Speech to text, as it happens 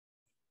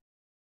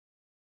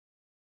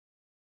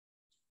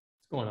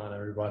Going on,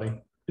 everybody?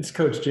 It's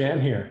Coach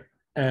Jan here,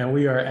 and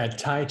we are at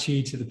Tai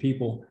Chi to the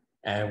People.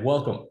 And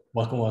welcome,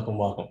 welcome, welcome,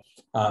 welcome.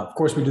 Of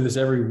course, we do this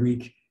every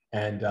week.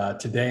 And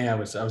today, I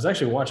was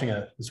actually watching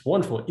this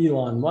wonderful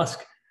Elon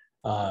Musk,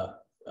 a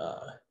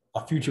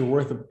future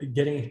worth of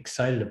getting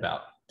excited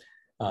about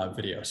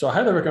video. So I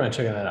highly recommend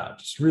checking that out.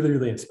 Just really,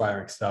 really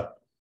inspiring stuff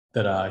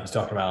that he's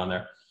talking about on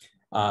there.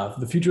 For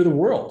the future of the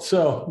world.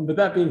 So, with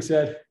that being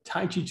said,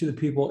 Tai Chi to the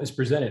People is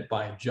presented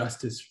by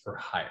Justice for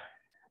Hire.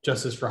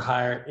 Justice for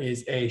Hire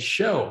is a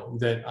show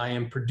that I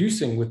am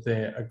producing with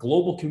a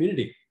global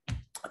community,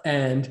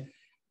 and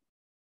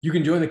you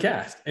can join the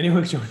cast.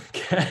 Anyone can join the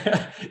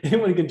cast.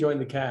 Anyone can join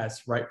the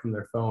cast right from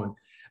their phone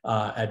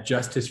at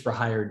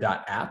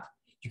justiceforhire.app.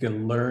 You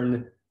can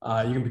learn.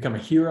 You can become a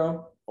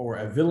hero or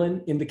a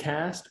villain in the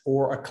cast,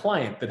 or a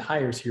client that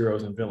hires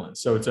heroes and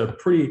villains. So it's a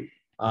pretty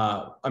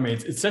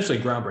it's essentially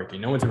groundbreaking.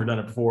 No one's ever done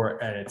it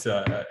before, and it's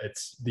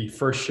the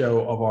first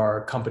show of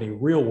our company,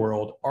 Real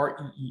World,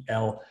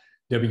 REELWURLD,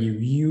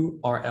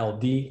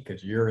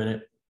 because you're in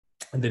it,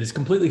 and that is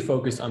completely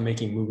focused on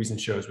making movies and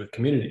shows with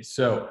communities.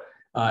 So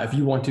if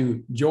you want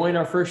to join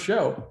our first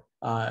show,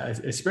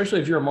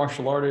 especially if you're a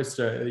martial artist,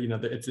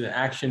 it's an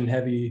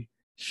action-heavy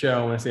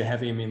show. When I say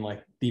heavy, I mean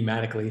like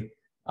thematically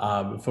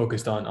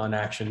focused on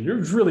action. It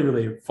was really,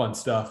 really fun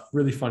stuff,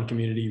 really fun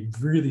community,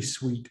 really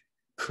sweet,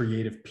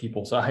 creative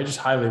people. So I just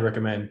highly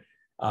recommend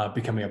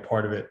becoming a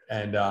part of it.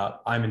 And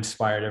I'm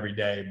inspired every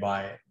day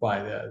by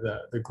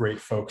the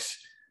great folks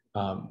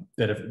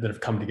that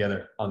have come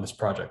together on this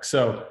project.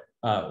 So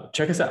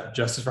check us out,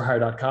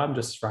 justiceforhire.com,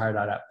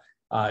 justiceforhire.app.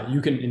 You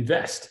can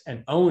invest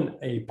and own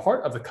a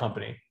part of the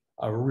company,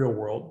 Real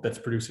World, that's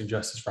producing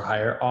Justice for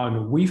Hire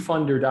on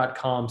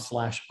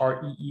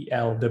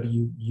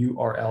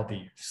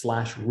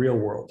wefunder.com/REELWURLD/Real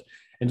World.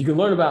 And you can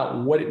learn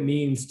about what it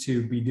means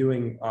to be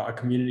doing a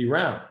community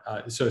round.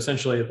 So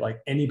essentially, like,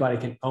 anybody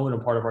can own a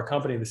part of our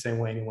company the same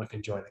way anyone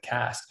can join the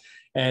cast.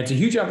 And it's a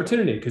huge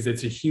opportunity because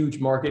it's a huge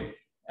market.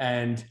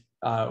 And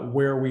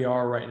where we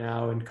are right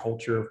now in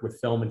culture with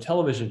film and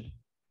television,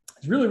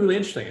 it's really, really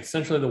interesting. It's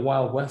essentially the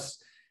Wild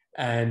West.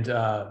 And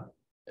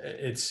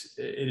it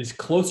is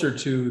closer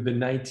to the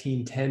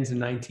 1910s and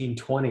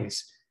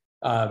 1920s.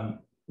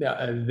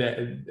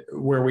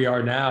 Where we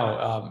are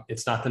now,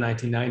 it's not the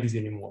 1990s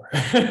anymore.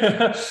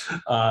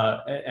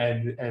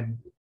 And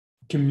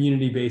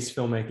community-based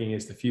filmmaking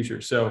is the future.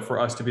 So for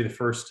us to be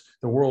the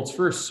world's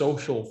first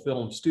social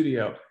film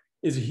studio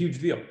is a huge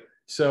deal.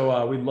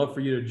 So we'd love for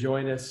you to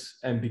join us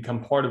and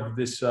become part of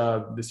this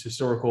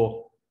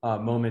historical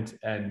moment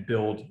and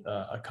build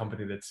a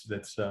company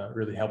that's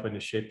really helping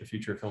to shape the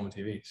future of film and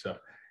TV. So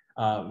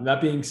that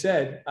being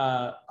said,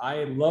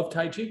 I love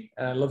Tai Chi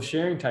and I love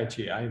sharing Tai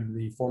Chi. I am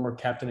the former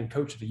captain and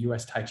coach of the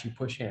U.S. Tai Chi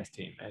Push Hands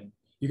team. And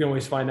you can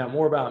always find out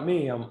more about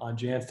me on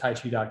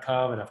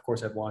janstaichi.com. And of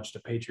course, I've launched a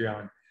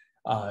Patreon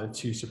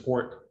to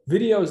support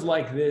videos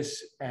like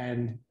this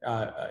and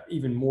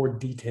even more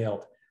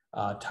detailed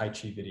Tai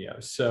Chi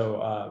videos.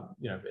 So, I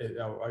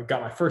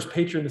got my first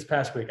patron this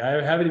past week. I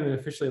haven't even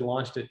officially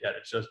launched it yet.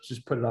 It's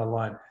just put it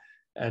online.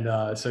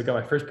 And so I got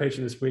my first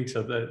patron this week.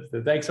 So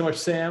thanks so much,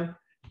 Sam.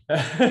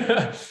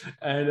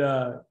 And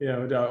I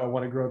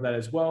want to grow that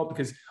as well,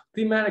 because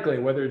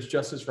thematically, whether it's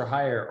Justice for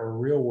Hire or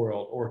Real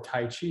World or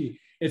Tai Chi,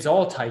 it's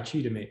all Tai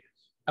Chi to me.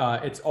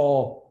 It's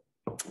all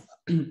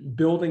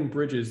building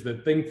bridges. The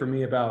thing for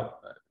me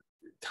about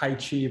Tai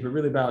Chi, but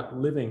really about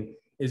living,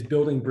 is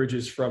building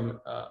bridges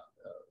from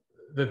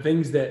the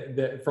things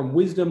that from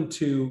wisdom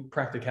to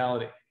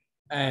practicality.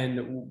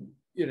 And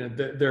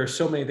there are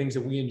so many things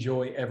that we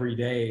enjoy every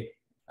day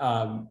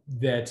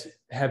that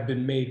have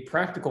been made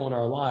practical in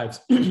our lives,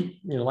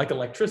 like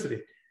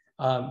electricity,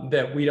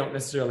 that we don't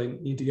necessarily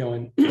need to go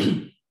and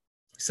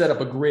set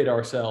up a grid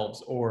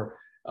ourselves or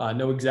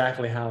know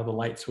exactly how the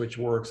light switch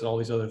works and all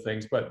these other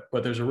things. But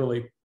there's a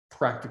really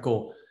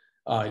practical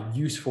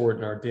use for it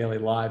in our daily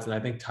lives. And I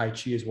think Tai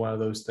Chi is one of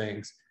those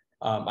things.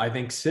 I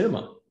think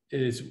cinema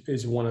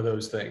is one of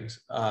those things.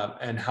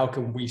 And how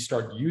can we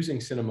start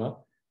using cinema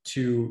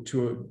to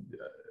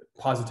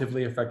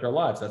positively affect our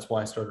lives? That's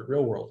why I started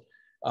Real World.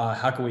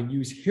 How can we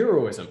use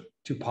heroism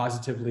to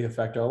positively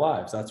affect our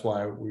lives? That's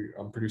why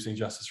I'm producing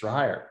Justice for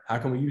Hire. How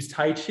can we use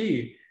Tai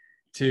Chi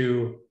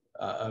to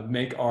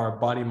make our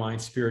body, mind,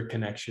 spirit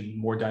connection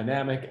more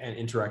dynamic and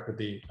interact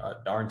with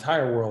our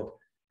entire world,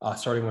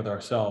 starting with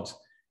ourselves,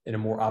 in a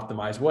more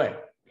optimized way?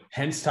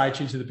 Hence Tai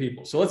Chi to the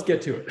People. So let's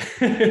get to it.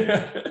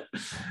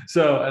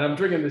 And I'm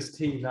drinking this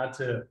tea not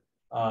to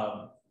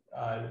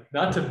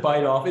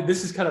bite off.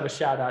 This is kind of a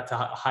shout out to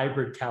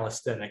Hybrid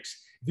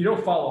Calisthenics. If you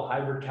don't follow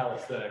Hybrid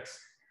Calisthenics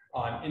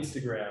on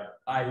Instagram,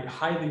 I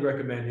highly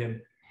recommend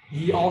him.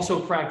 He also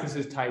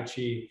practices Tai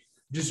Chi.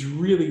 Just a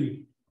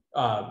really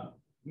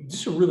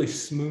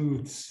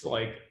smooth,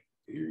 like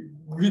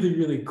really,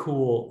 really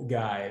cool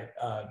guy,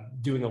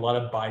 doing a lot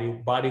of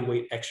body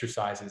weight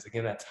exercises.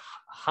 Again, that's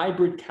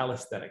Hybrid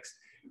Calisthenics.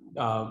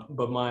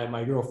 But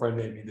my girlfriend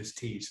made me this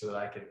tea so that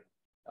I can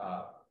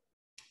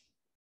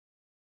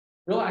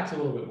relax a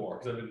little bit more,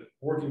 because I've been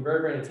working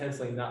very, very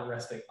intensely and not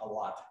resting a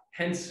lot.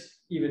 Hence,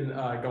 even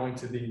going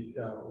to the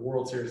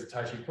World Series of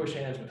Tai Chi push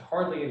hands with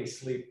hardly any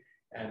sleep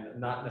and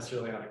not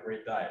necessarily on a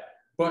great diet.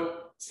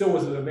 But still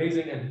was an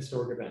amazing and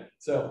historic event.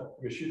 So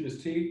I'm gonna shoot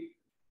this tea.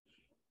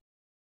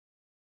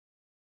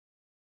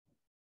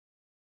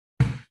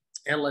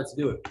 And let's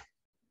do it.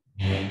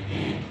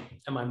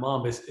 And my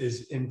mom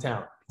is in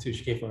town too.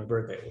 She came for my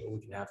birthday a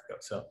week and a half ago.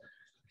 So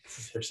this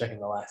is her second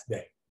to last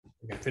day.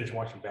 We're gonna finish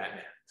watching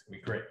Batman. It's gonna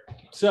be great.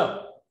 So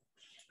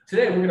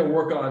today we're gonna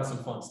work on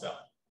some fun stuff.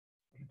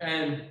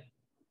 And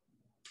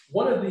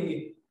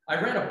I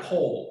ran a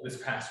poll this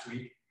past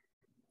week,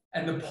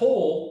 and the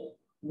poll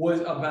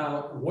was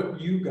about what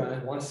you guys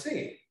want to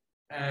see.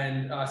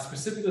 And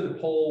specifically the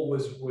poll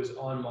was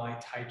on my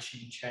Tai Chi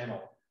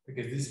channel,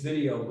 because this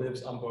video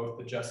lives on both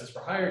the Justice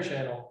for Hire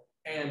channel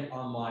and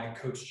on my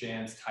Coach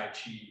Jan's Tai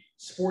Chi,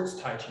 Sports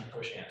Tai Chi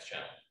Push Hands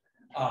channel.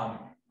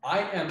 I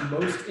am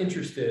most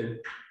interested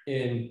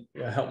in,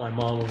 help my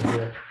mom over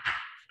here.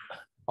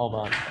 Hold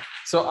on.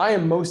 So I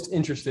am most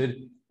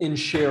interested in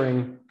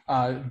sharing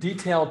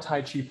detailed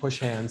Tai Chi push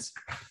hands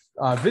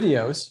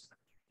videos,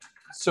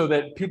 so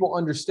that people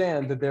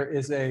understand that there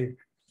is a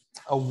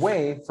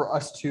way for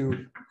us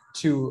to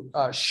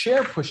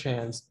share push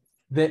hands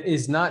that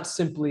is not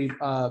simply,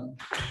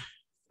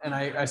 and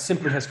I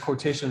simply has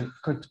quotation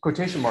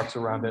marks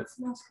around it,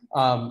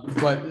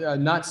 but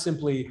not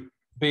simply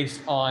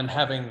based on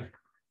having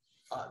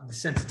the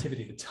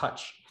sensitivity to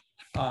touch.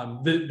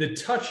 The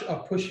touch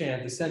of push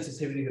hand, the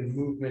sensitivity, the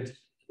movement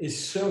is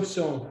so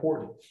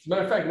important. As a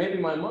matter of fact, maybe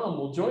my mom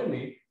will join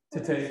me to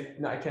take.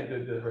 No, I can't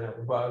do this right now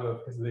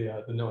because of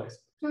the noise.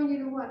 Join you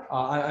to what?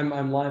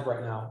 I'm live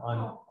right now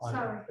on.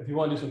 Sorry. If you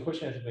want to do some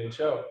push hands with me,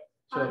 show.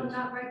 I'm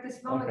not right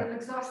this moment. Okay. I'm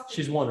exhausted.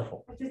 She's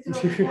wonderful. I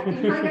just do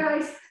walking. Hi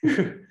guys.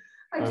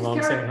 I just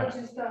carry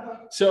and stuff.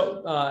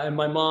 So, and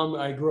my mom,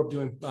 I grew up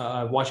doing,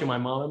 watching my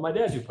mom and my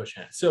dad do push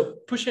hands. So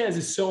push hands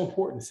is so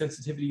important. The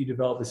sensitivity you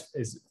develop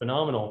is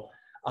phenomenal.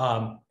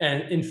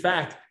 And in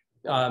fact,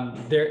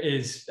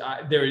 there's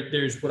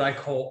what I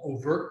call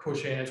overt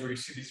push hands, where you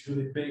see these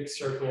really big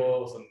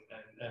circles, and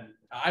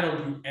I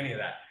don't do any of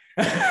that.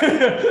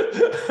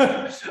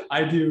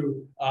 I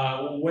do,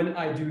 when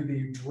I do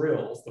the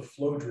drills, the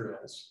flow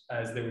drills,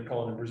 as they would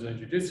call it in Brazilian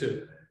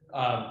Jiu-Jitsu,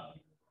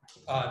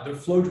 the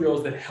flow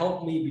drills that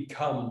help me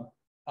become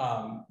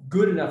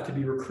good enough to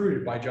be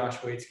recruited by Josh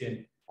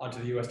Waitskin onto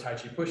the U.S. Tai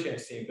Chi push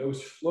hands team.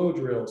 Those flow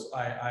drills,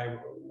 I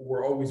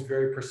were always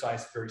very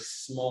precise, very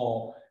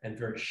small, and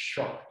very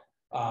sharp.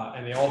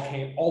 And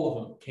all of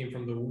them came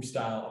from the Wu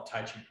style of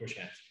Tai Chi push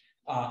hands.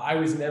 I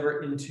was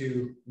never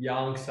into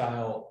Yang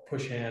style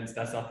push hands.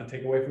 That's not to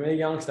take away from any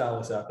Yang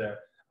stylists out there,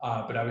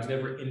 but I was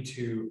never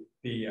into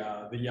the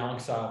Yang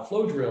style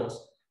flow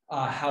drills.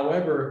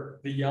 However,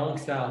 the Yang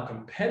style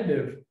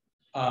competitive,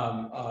 let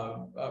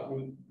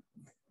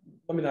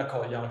me not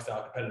call it Yang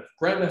style competitive,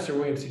 Grandmaster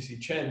William C.C.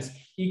 Chen's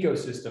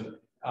ecosystem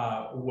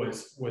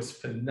was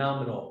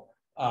phenomenal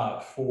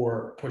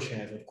for push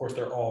hands. And of course,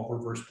 they're all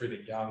reverse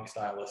breathing Yang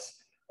stylists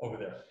over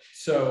there.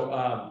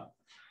 So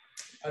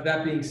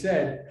that being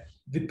said,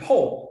 the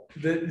poll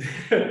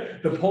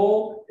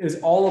is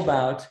all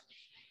about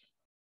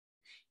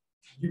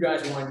you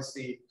guys wanting to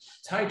see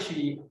Tai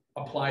Chi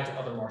applied to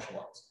other martial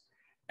arts.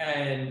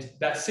 And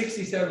that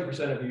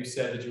 67% of you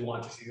said that you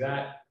want to see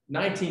that.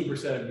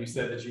 19% of you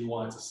said that you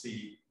want to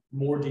see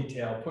more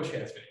detailed push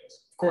hands videos.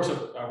 Of course,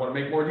 I want to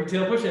make more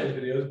detailed push hands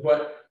videos,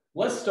 but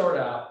let's start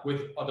out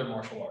with other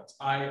martial arts.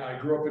 I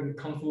grew up in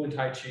Kung Fu and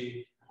Tai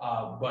Chi,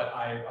 but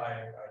I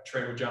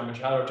trained with John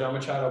Machado. John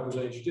Machado,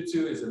 Brazilian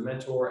Jiu-Jitsu, is a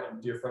mentor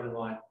and dear friend of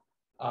mine.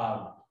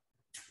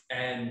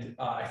 And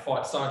I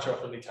fought Sancho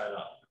from Li Tai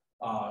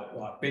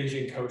Na,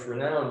 Beijing coach,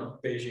 renowned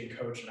Beijing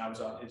coach, and I was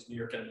on his New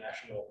York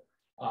International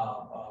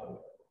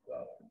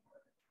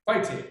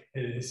fight team,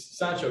 his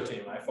Sancho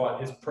team. I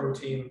fought his pro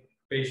team,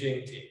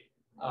 Beijing team,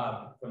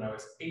 when I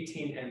was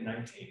 18 and 19,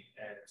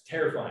 and it was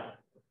terrifying,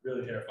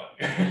 really terrifying.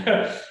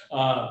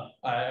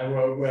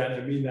 I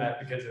mean that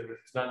because it was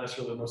not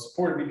necessarily the most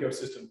supportive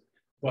ecosystem,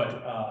 but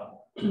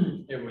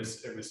it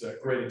was a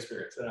great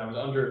experience. And I was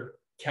under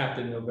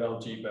Captain Nobel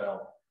G.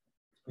 Bell,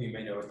 who you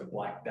may know as the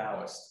Black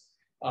Taoist.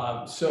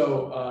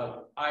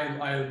 So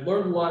I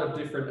learned a lot of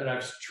different, and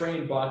I've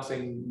trained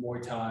boxing,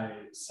 Muay Thai,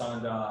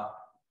 Sanda,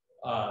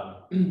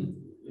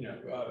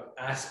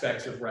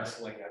 aspects of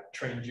wrestling. I've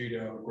trained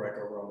judo,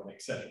 Greco-Roman,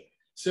 etc.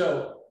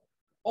 So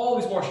all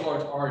these martial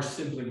arts are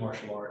simply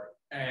martial art,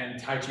 and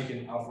Tai Chi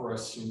can offer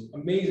us an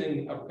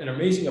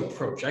amazing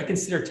approach. I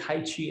consider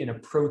Tai Chi an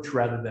approach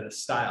rather than a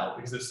style,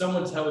 because if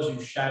someone tells you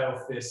shadow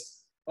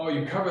fist, oh,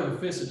 you cover the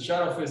fist and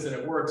shadow fist and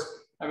it works.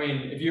 I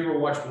mean, if you ever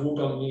watched Wu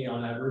Gong Yi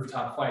on that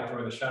rooftop fight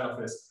throwing the shadow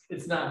fist,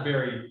 it's not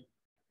very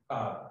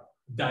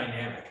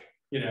dynamic,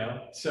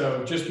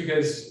 So just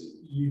because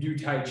you do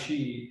Tai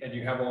Chi and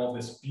you have all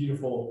this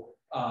beautiful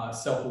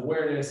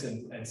self-awareness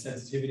and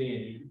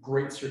sensitivity and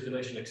great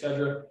circulation,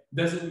 etc.,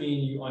 doesn't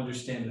mean you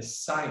understand the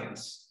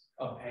science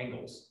of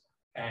angles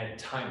and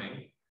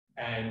timing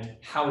and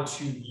how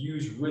to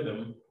use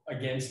rhythm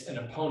against an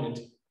opponent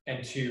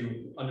and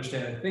to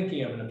understand the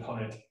thinking of an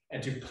opponent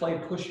and to play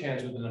push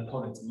hands with an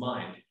opponent's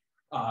mind.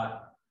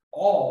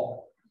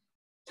 All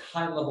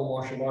high-level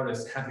martial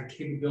artists have the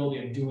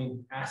capability of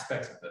doing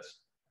aspects of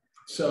this.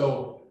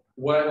 So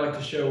what I'd like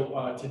to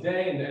show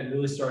today and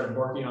really start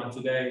embarking on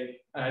today,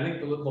 and I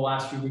think the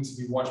last few weeks, if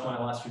you watch my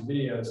last few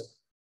videos,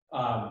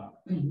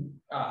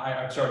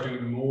 I started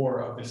doing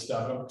more of this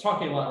stuff. I'm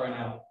talking a lot right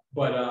now,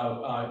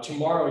 but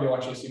tomorrow you'll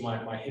actually see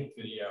my hip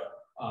video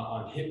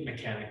on hip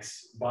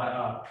mechanics,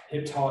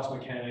 hip toss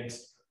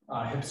mechanics,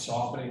 hip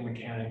softening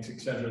mechanics,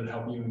 etc., to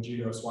help you in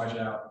judo,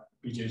 swaijiao,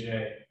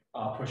 BJJ,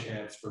 push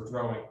hands for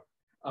throwing.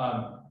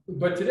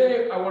 But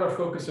today I want to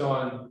focus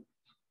on,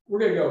 we're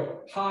going to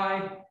go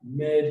high,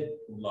 mid,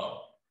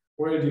 low.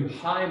 We're going to do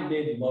high,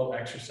 mid, low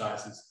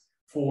exercises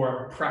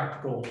for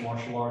practical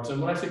martial arts.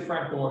 And when I say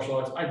practical martial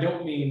arts, I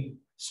don't mean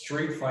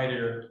street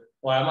fighter.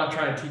 Well, I'm not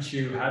trying to teach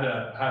you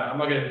I'm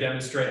not going to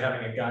demonstrate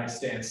having a guy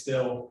stand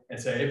still and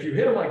say, if you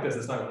hit him like this,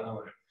 it's not going to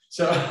work.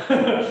 So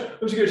I'm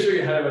just going to show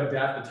you how to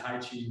adapt the Tai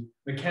Chi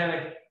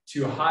mechanic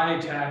to a high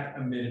attack,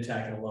 a mid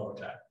attack, and a low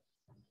attack.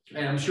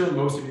 And I'm sure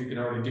most of you can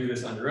already do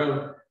this on your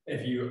own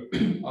if you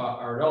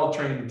are at all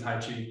trained in Tai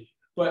Chi.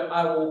 But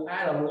I will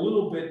add a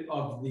little bit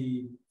of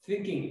the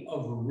thinking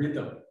of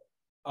rhythm,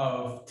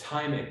 of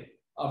timing,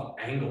 of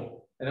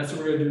angle. And that's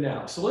what we're going to do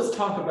now. So let's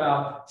talk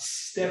about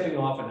stepping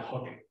off and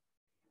hooking.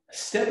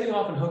 Stepping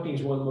off and hooking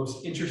is one of the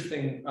most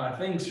interesting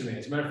things for me.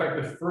 As a matter of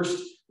fact, the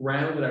first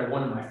round that I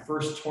won in my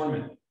first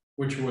tournament,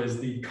 which was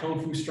the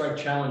Kung Fu Strike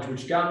Challenge,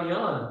 which got me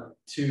on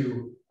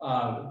to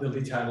the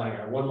Li Tai Lang.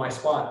 I won my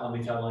spot on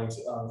Li Tai Lang's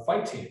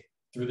fight team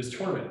through this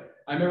tournament.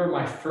 I remember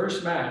my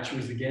first match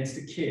was against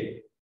a kid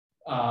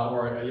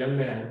or a young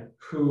man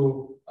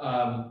who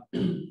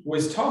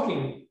was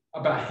talking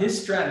about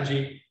his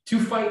strategy to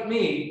fight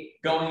me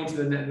going into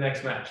the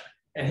next match.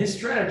 And his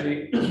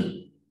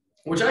strategy,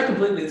 which I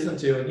completely listened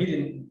to and he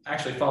didn't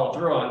actually follow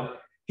through on,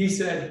 he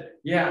said,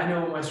 yeah, I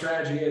know what my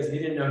strategy is. And he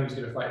didn't know he was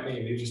going to fight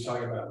me. He was just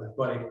talking about it with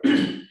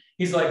buddy.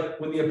 He's like,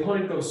 when the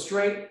opponent goes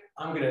straight,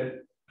 I'm going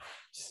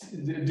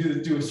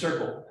to do a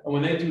circle. And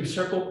when they do a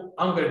circle,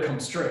 I'm going to come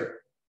straight.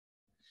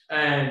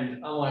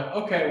 And I'm like,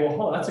 okay, well,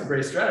 hold on, that's a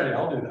great strategy.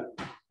 I'll do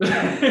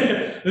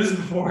that. This is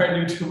before I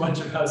knew too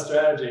much about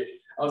strategy.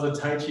 I was a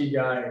Tai Chi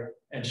guy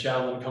and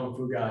Shaolin Kung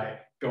Fu guy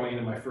going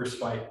into my first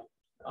fight,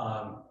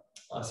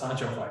 a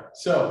Sancho fight.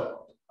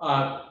 So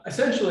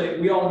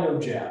essentially, we all know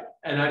jab.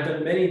 And I've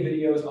done many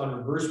videos on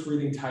reverse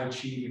breathing Tai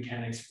Chi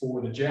mechanics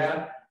for the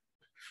jab,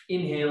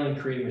 inhaling,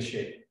 creating the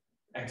shape,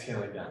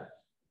 exhaling down.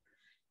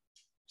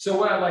 So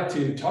what I'd like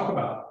to talk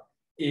about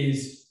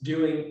is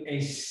doing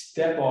a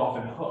step off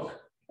and hook.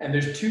 And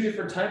there's two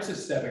different types of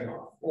stepping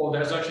off. Well,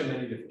 there's actually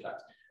many different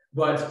types.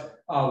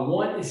 But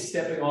one is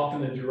stepping off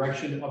in the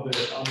direction of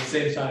on the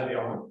same side of the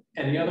arm.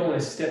 And the other one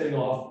is stepping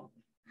off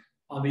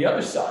on the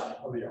other side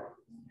of the arm.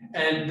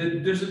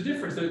 And there's a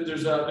difference.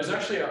 There's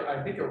actually,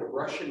 I think, a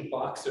Russian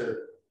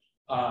boxer,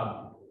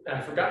 and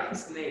I forgot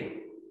his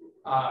name,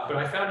 but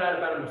I found out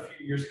about him a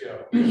few years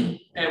ago.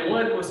 And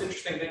one of the most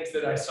interesting things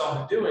that I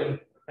saw him doing,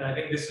 and I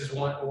think this is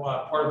part of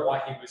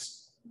why he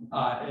was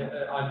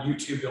on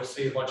YouTube, you'll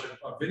see a bunch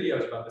of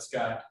videos about this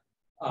guy.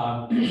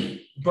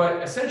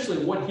 But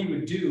essentially what he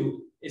would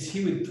do is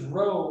he would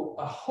throw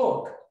a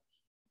hook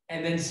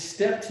and then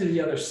step to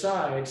the other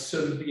side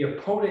so that the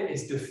opponent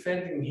is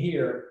defending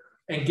here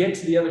and get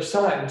to the other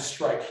side and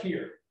strike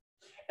here.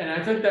 And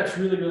I think that's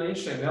really, really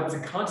interesting. That was a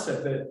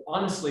concept that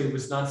honestly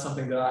was not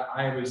something that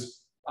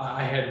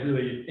I had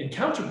really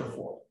encountered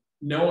before.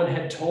 No one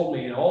had told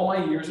me in all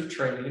my years of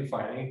training and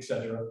fighting,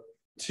 etc.,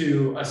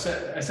 to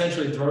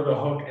essentially throw the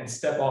hook and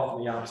step off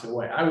in the opposite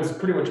way. I was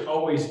pretty much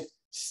always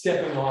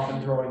stepping off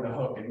and throwing the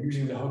hook and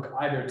using the hook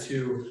either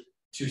to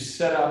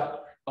set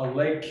up a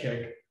leg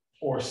kick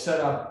or set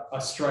up a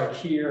strike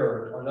here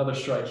or another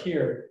strike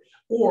here,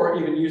 or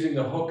even using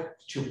the hook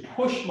to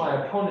push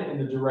my opponent in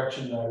the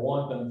direction that I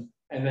want them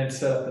and then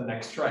set up the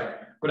next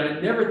strike. But I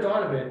never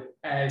thought of it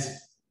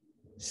as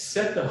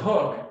set the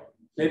hook,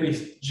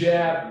 maybe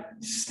jab,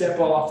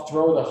 step off,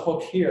 throw the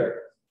hook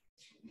here.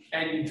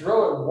 And you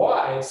throw it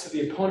wide so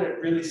the opponent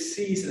really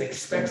sees and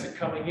expects it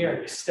coming here.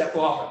 And you step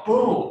off and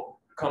boom,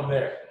 come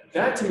there.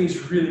 That to me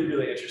is really,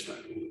 really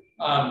interesting.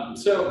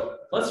 So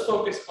let's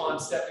focus on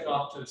stepping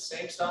off to the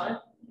same side,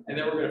 and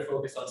then we're going to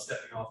focus on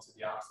stepping off to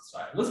the opposite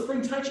side. Let's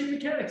bring Tai Chi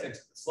mechanics into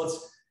this.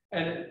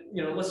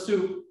 Let's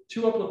do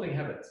two uplifting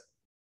heavens.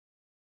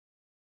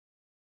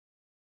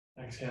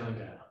 Exhaling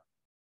down.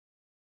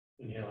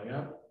 Inhaling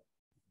up.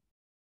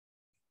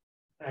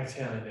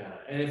 Exhaling down.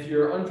 And if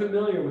you're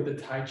unfamiliar with the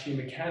Tai Chi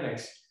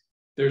mechanics,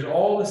 there's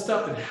all the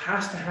stuff that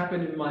has to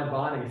happen in my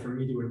body for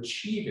me to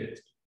achieve it.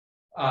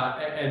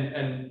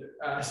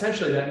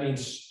 Essentially that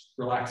means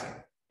relaxing.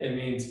 It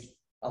means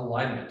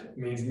alignment. It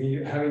means me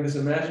having this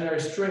imaginary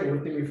string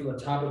lifting me from the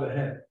top of the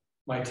head,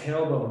 my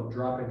tailbone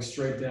dropping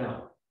straight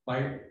down,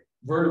 my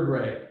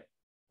vertebrae,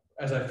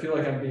 as I feel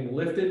like I'm being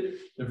lifted,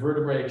 the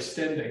vertebrae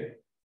extending,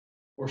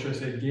 or should I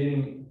say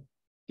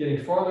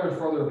getting farther and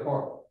farther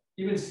apart,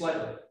 even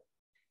slightly.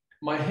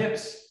 My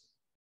hips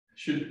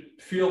should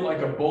feel like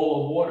a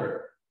bowl of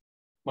water.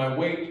 My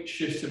weight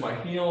shifts to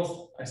my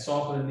heels. I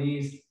soften the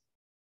knees.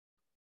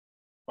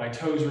 My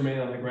toes remain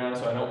on the ground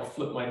so I don't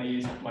flip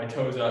my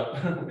toes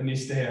up, my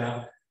knees stay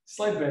down.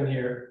 Slight bend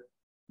here.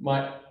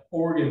 My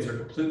organs are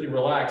completely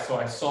relaxed, so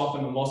I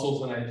soften the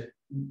muscles and I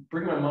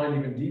bring my mind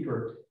even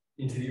deeper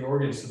into the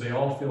organs so they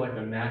all feel like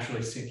they're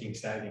naturally sinking,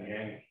 sagging,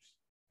 hanging.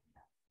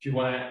 If you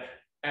want to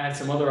add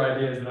some other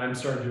ideas that I'm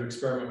starting to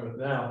experiment with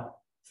now,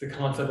 it's the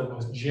concept of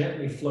a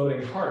gently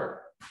floating heart.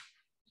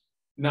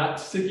 Not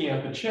sticking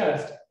out the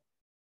chest,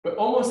 but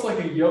almost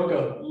like a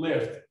yoga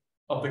lift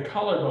of the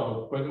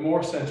collarbone, but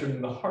more centered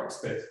in the heart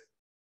space.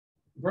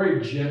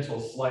 Very gentle,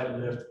 slight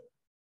lift.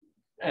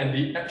 And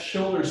the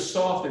shoulders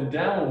soft and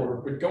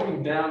downward, but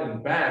going down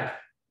and back,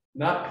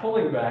 not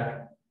pulling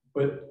back,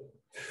 but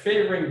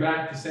favoring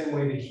back the same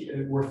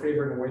way we're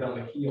favoring the weight on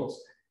the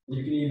heels. And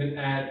you can even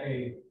add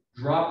a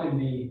drop in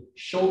the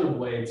shoulder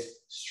blades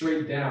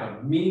straight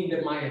down, meaning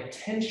that my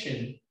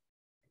attention,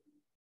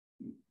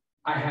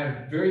 I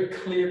have very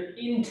clear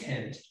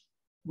intent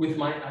with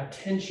my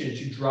attention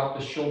to drop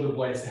the shoulder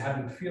blades to have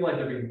them feel like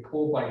they're being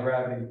pulled by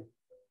gravity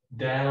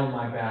down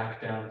my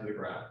back, down to the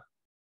ground.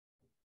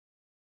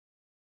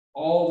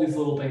 All these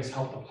little things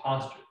help the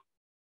posture.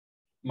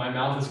 My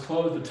mouth is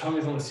closed, the tongue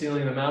is on the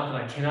ceiling of the mouth,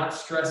 and I cannot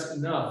stress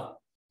enough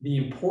the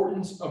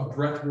importance of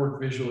breathwork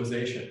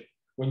visualization.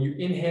 When you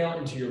inhale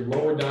into your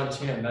lower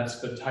dantian, that's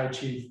the Tai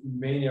Chi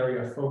main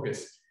area of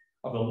focus.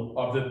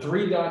 Of the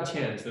three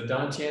dantians, the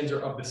dantians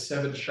are of the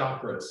 7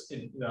 chakras,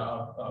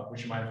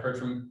 which you might have heard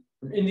from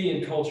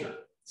Indian culture.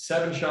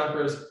 7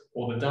 chakras,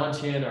 well, the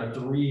dantian are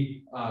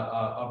 3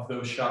 of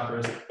those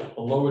chakras.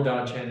 The lower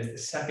dantian is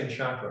the 2nd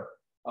chakra,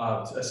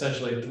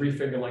 essentially 3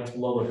 finger lengths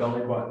below the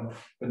belly button,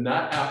 but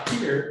not out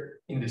here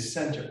in the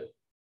center,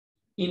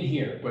 in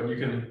here. But you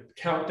can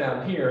count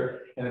down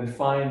here and then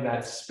find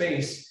that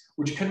space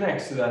which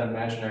connects to that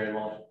imaginary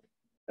line.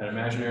 That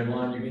imaginary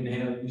line, you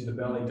inhale, use the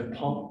belly to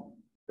pump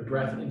the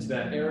breath into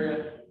that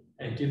area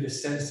and give the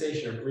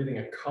sensation of breathing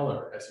a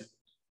color as it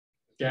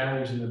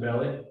gathers in the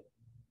belly.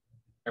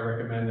 I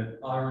recommend an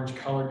orange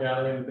color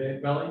gathering in the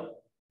belly.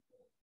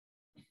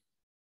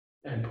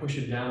 And push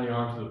it down the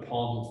arms to the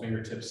palms and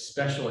fingertips.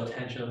 Special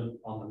attention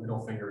on the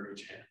middle finger of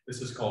each hand.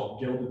 This is called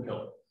gilded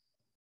pillar.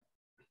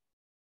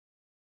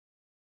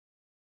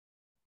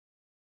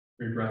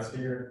 3 breaths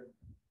here.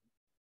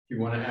 If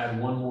you want to add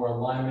one more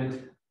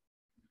alignment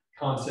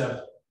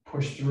concept,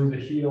 push through the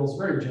heels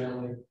very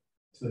gently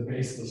to the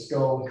base of the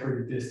skull,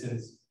 create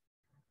distance.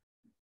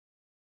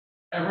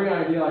 Every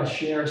idea I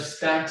share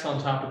stacks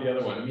on top of the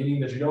other one, meaning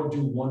that you don't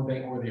do one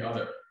thing or the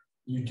other.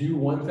 You do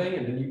one thing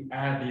and then you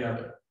add the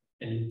other,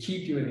 and you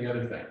keep doing the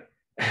other thing.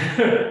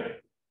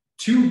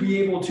 To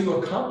be able to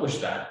accomplish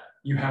that,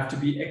 you have to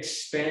be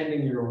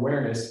expanding your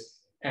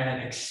awareness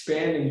and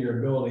expanding your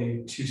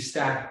ability to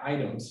stack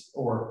items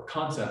or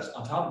concepts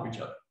on top of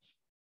each other.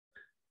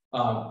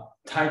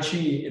 Tai Chi,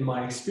 in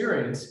my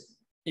experience,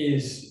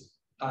 is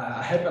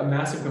a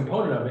massive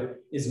component of it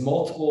is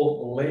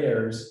multiple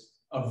layers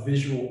of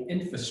visual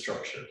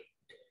infrastructure.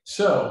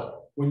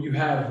 So when you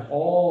have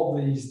all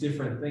these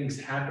different things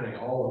happening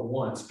all at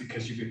once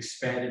because you've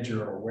expanded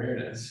your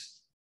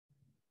awareness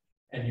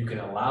and you can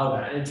allow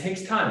that, and it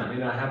takes time, it may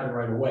not happen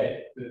right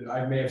away.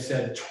 I may have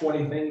said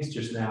 20 things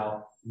just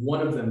now,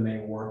 one of them may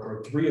work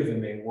or 3 of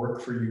them may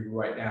work for you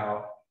right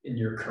now in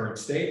your current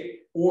state,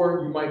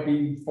 or you might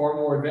be far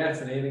more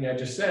advanced than anything I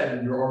just said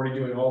and you're already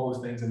doing all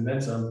those things and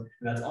then some, and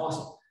that's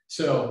awesome.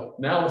 So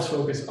now let's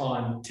focus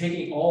on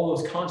taking all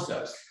those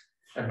concepts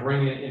and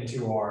bringing it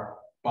into our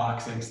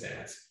boxing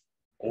stance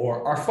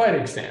or our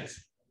fighting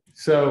stance.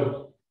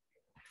 So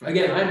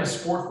again, I'm a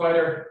sport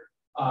fighter,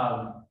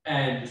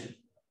 and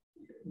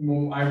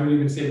I would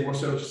even say more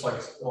so just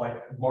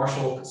like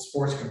martial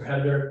sports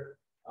competitor.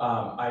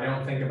 I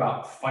don't think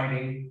about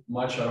fighting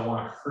much. I don't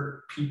want to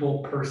hurt people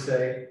per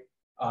se.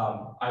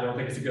 I don't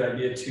think it's a good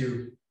idea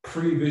to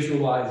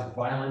pre-visualize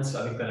violence.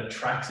 I think that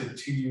attracts it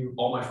to you.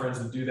 All my friends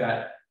that do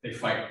that, they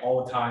fight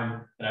all the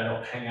time, and I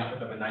don't hang out with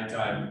them at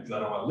nighttime because I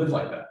don't want to live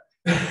like that.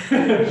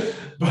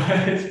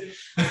 But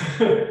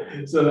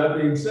so that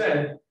being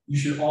said, you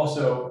should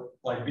also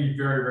be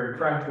very, very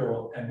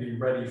practical and be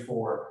ready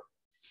for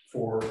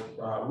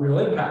real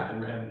impact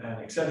and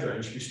et cetera.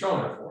 You should be strong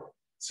enough for it.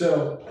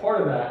 So part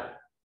of that,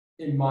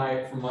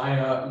 from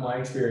my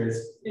experience,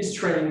 is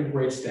training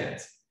great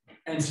stance.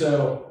 And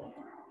so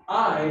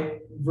I,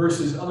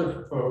 versus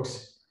other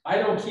folks, I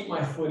don't keep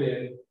my foot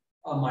in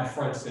on my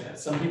front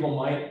stance. Some people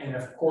might, and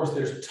of course,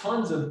 there's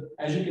tons of,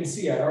 as you can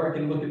see, I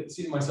already can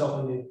see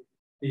myself in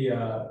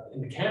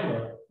the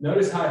camera.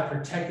 Notice how I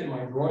protected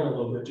my groin a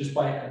little bit just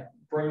by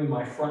bringing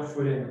my front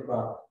foot in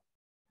about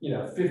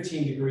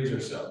 15 degrees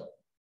or so.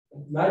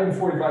 Not even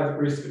 45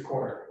 degrees to the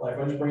corner. Like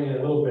I'm just bringing it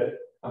a little bit,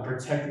 I'm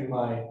protecting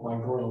my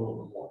groin a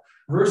little bit more.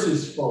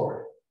 Versus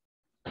forward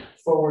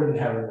and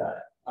having that.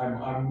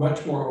 I'm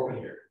much more open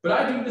here. But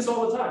I do this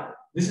all the time.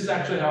 This is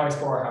actually how I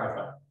spar, how I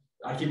fight.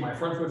 I keep my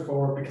front foot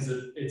forward because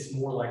it's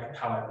more like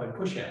how I play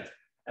push hands.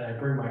 And I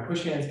bring my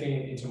push hands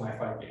game into my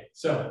fight game.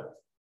 So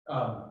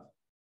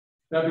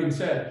That being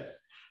said,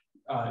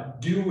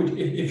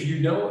 if you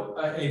know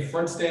a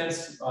front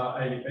stance,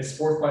 a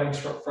sport fighting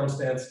front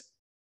stance,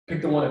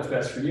 pick the one that's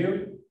best for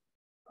you.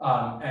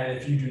 And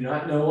if you do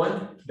not know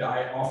one,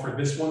 I offer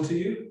this one to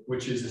you,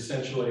 which is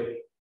essentially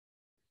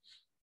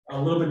a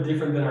little bit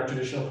different than our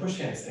traditional push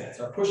hand stance.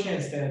 Our push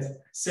hand stance,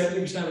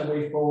 70% of the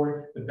way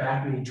forward, the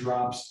back knee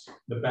drops,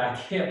 the back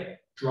hip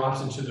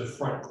drops into the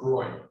front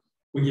groin.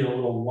 We get a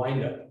little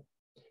wind up.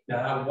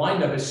 Now that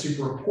wind up is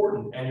super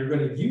important, and you're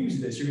going to use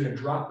this, you're going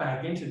to drop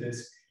back into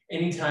this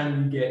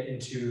anytime you get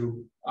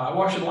into,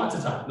 well, actually lots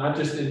of times, not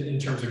just in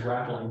terms of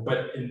grappling,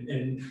 but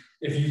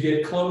if you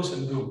get close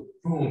and boom,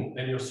 boom,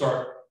 then you'll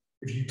start,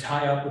 if you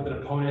tie up with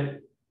an opponent,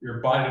 you're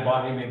body to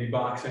body, maybe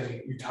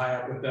boxing, you tie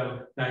up with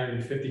them, now you're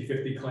in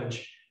 50-50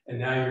 clinch, and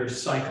now you're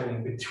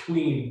cycling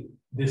between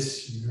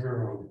this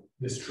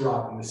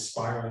drop and this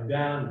spiraling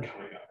down and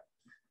coming up.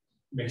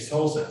 Makes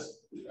total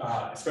sense,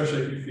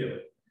 especially if you feel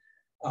it.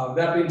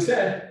 That being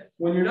said,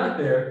 when you're not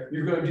there,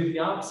 you're going to do the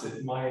opposite.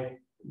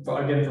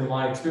 Again, from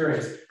my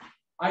experience,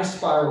 I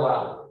spiral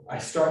out. I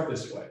start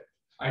this way.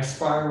 I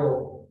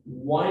spiral,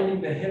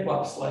 winding the hip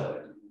up slightly.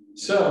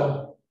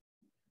 So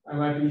I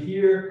might be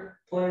here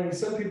playing.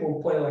 Some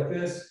people play like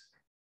this.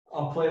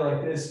 I'll play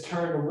like this,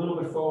 turn a little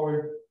bit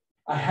forward.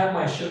 I have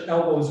my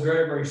elbows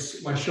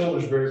my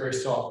shoulders very, very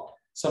soft.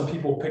 Some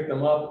people pick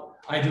them up.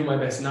 I do my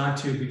best not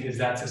to, because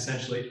that's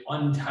essentially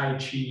un-Tai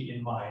Chi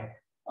in my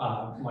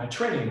my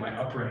training, my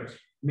upbringing,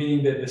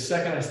 meaning that the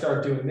second I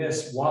start doing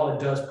this, while it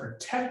does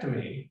protect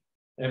me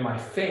and my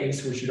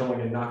face, which you don't want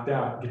to get knocked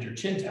out, get your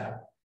chin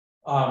tapped,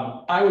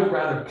 I would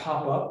rather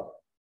pop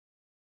up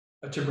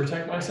to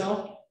protect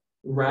myself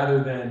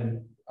rather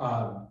than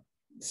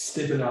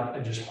stiffen up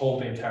and just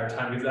hold the entire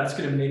time, because that's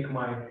going to make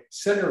my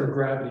center of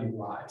gravity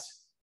rise.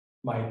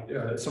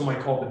 Some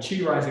might call it the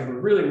chi rising,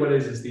 but really what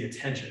it is the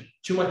attention.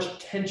 Too much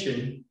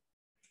tension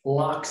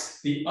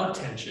locks the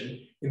attention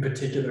in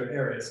particular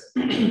areas.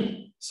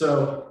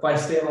 So if I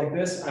stay like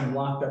this, I'm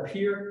locked up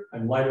here,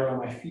 I'm lighter on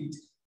my feet.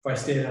 If I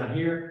stay down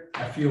here,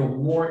 I feel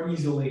more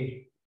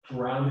easily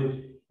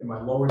grounded in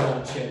my lower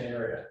down chin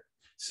area.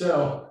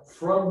 So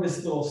from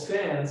this little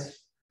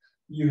stance,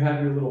 you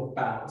have your little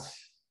bounce.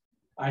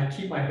 I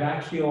keep my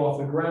back heel off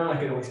the ground.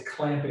 I can always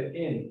clamp it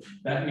in.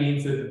 That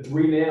means that the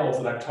 3 nails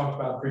that I've talked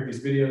about in previous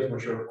videos,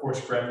 which are of course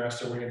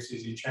Grandmaster William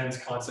C.Z. Chen's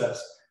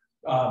concepts,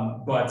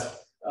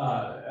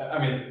 I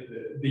mean,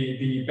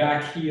 the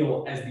back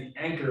heel as the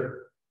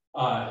anchor,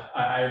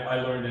 I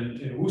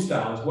learned in Wu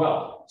style as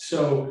well.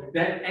 So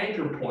that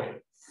anchor point,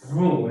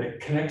 boom, when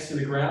it connects to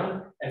the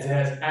ground, as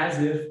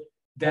if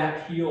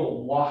that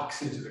heel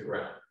locks into the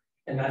ground.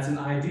 And that's an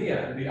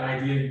idea. The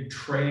idea you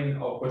train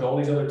with all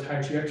these other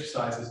Tai Chi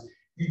exercises,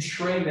 you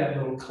train that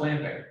little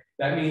clamping.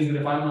 That means that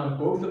if I'm on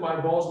both of my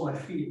balls of my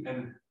feet,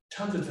 and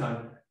tons of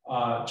time,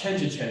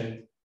 Chen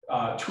Chen,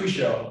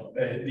 Tuisho,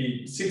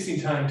 the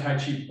 16-time Tai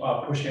Chi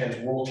push hands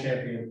world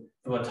champion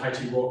from the Tai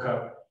Chi World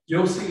Cup,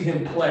 you'll see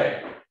him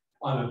play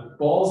on the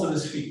balls of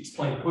his feet. He's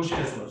playing push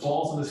hands on the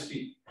balls of his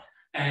feet,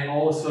 and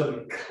all of a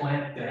sudden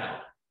clamp down.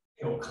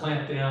 He'll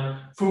clamp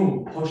down,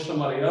 boom, push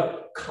somebody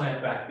up,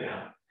 clamp back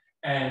down.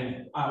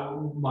 And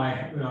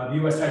the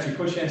US Tai Chi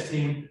push hands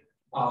team,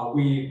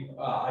 we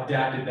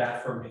adapted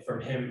that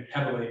from him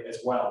heavily as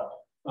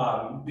well,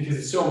 because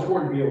it's so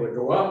important to be able to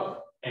go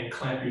up and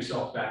clamp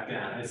yourself back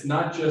down. And it's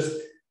not just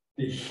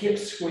the hip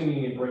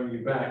swinging and bringing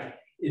you back,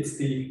 it's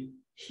the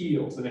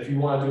heels. And if you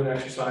want to do an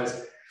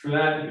exercise for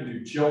that, you can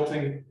do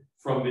jolting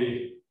from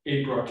the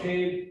 8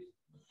 brocade.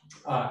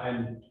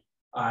 And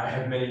I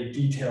have many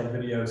detailed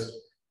videos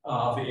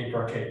of the 8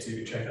 brocade, so you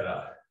can check that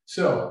out.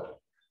 So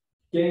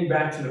getting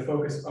back to the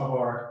focus of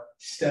our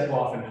step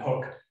off and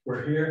hook,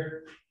 we're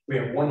here, we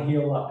have one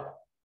heel up.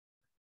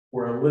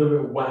 We're a little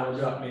bit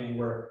wound up, meaning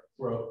we're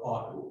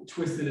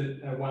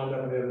twisted and wound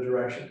up in the other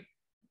direction.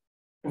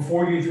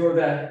 Before you throw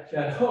that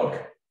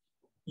hook,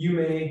 you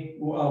may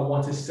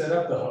want to set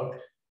up the hook,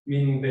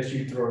 meaning that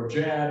you throw a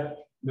jab.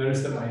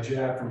 Notice that my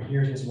jab from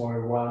here, since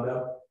we're wound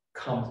up,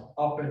 comes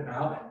up and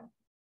out.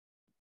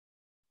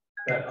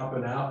 That up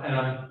and out,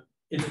 and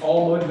it's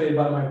all motivated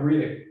by my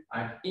breathing.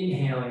 I'm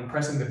inhaling,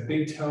 pressing the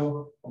big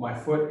toe of my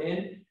foot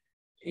in,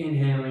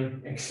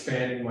 inhaling,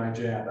 expanding my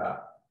jab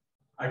out.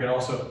 I can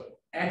also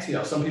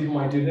exhale. Some people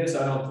might do this.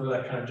 I don't throw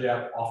that kind of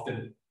jab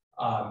often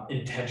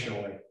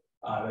intentionally.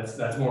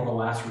 That's more of a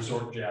last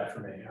resort jab for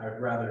me.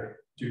 I'd rather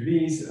do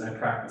these, and I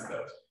practice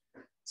those.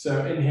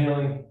 So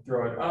inhaling,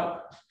 throw it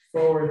up,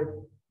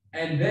 forward,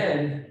 and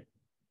then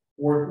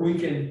we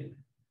can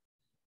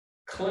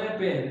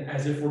clamp in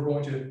as if we're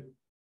going to,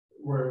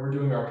 we're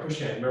doing our push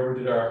hand. Remember, we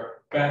did our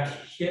back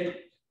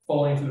hip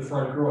falling to the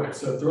front groin.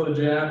 So throw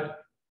the jab,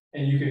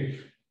 and you can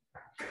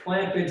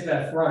clamp into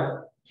that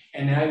front,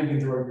 and now you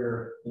can throw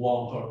your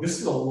long hook. This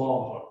is a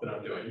long hook that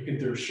I'm doing. You can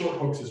do short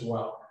hooks as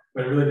well,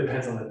 but it really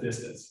depends on the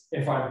distance.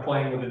 If I'm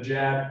playing with a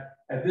jab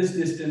at this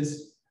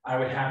distance, I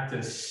would have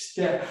to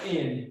step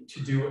in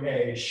to do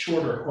a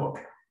shorter hook.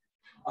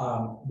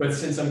 But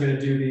since I'm going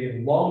to do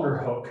the longer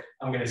hook,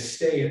 I'm going to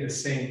stay at the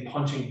same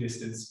punching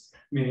distance,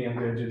 meaning I'm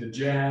going to do the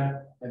jab,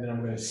 and then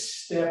I'm going to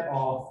step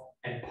off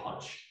and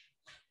punch.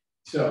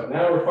 So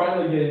now we're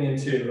finally getting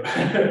into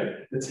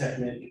the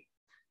technique.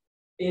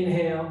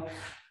 Inhale,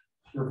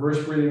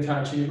 reverse breathing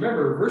Tai Chi.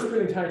 Remember, reverse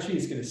breathing Tai Chi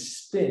is going to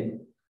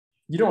spin.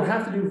 You don't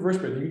have to do reverse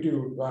breathing. You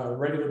do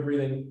regular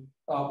breathing.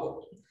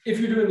 If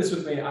you're doing this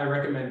with me, I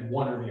recommend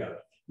one or the other.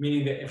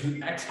 Meaning that if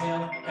you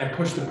exhale and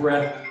push the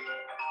breath,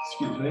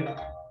 excuse me.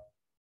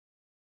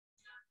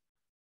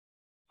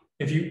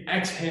 If you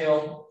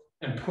exhale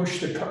and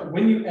push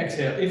when you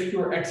exhale, if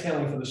you're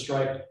exhaling for the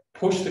strike,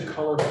 push the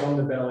color from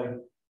the belly.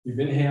 You've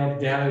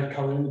inhaled, gathered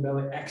color in the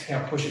belly,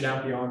 exhale, push it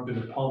out the arm through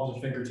the palms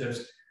and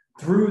fingertips,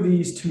 through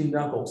these two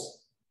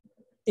knuckles.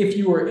 If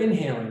you are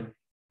inhaling,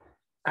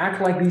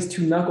 act like these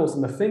two knuckles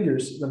and the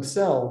fingers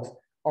themselves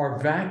are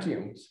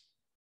vacuums.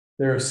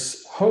 They're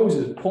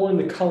hoses pulling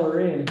the color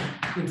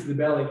into the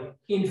belly,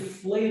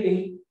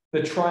 inflating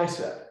the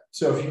tricep.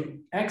 So if you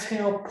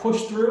exhale,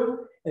 push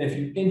through, and if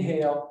you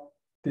inhale,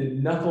 the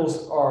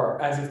knuckles are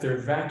as if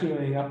they're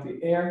vacuuming up the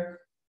air,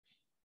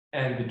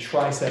 and the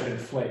tricep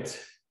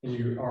inflates. And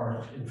you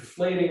are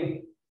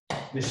inflating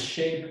this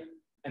shape,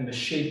 and the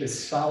shape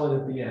is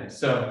solid at the end.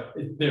 So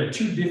there are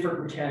two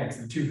different mechanics,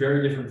 the two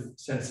very different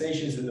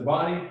sensations in the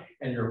body,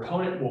 and your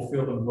opponent will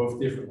feel them both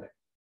differently.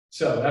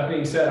 So that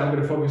being said, I'm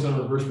going to focus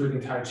on reverse breathing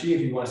Tai Chi.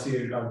 If you want to see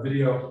a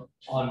video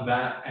on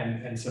that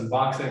and some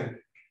boxing,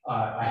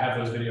 I have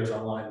those videos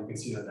online. You can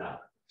see them now.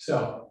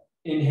 So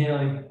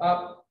inhaling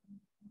up,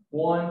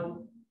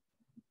 one,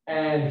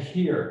 and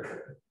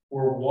here,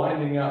 we're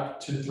winding up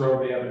to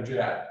throw the other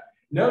jab.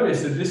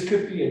 Notice that this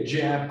could be a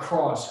jab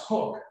cross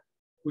hook.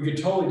 We could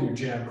totally do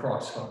jab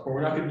cross hook, but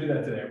we're not going to do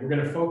that today. We're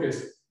going to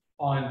focus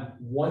on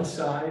one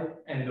side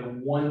and the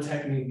one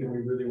technique that we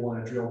really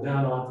want to drill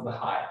down on for the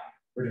high.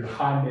 We're doing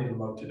high, mid, and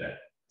low today.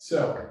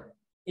 So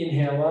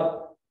inhale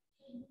up,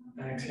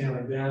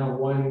 exhaling down,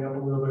 winding up a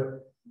little bit.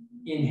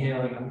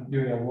 Inhaling, I'm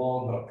doing a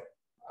long hook.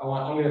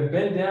 I'm going to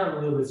bend down a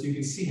little bit so you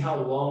can see how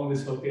long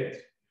this hook is.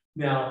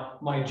 Now,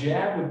 my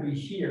jab would be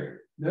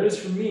here. Notice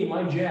for me,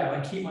 my jab,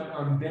 I keep my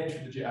arm bent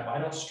for the jab. I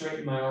don't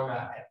straighten my arm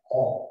out at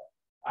all.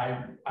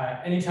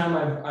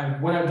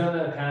 Anytime when I've done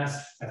that in the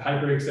past, I've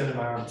hyperextended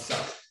my arm, it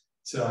sucks.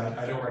 So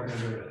I don't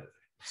recommend doing it.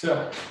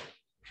 So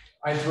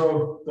I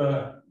throw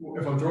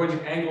if I'm throwing an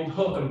angled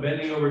hook, I'm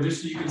bending over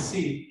just so you can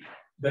see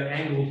the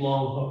angled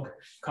long hook.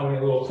 Coming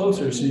a little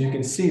closer so you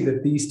can see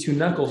that these two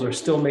knuckles are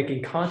still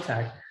making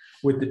contact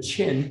with the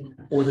chin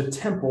or the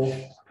temple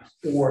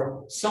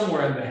or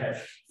somewhere in the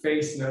head,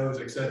 face, nose,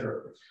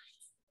 etc.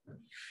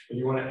 And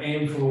you want to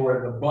aim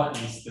for the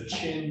buttons, the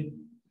chin,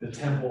 the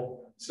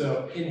temple.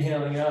 So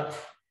inhaling up,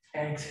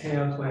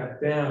 exhale,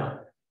 clamp down,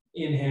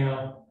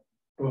 inhale,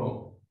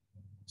 boom.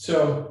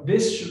 So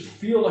this should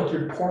feel like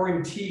you're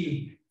pouring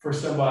tea for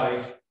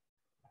somebody.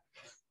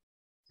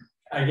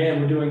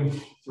 Again, we're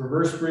doing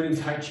reverse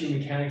breathing Tai Chi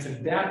mechanics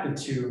adapted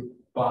to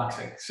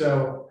boxing.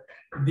 So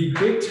the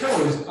big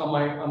toes on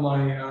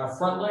my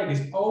front leg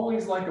is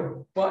always like a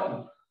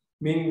button,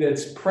 meaning that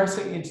it's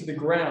pressing into the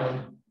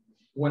ground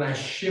when I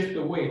shift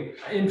the weight.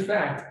 In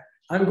fact,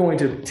 I'm going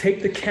to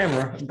take the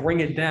camera, bring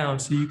it down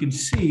so you can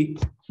see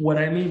what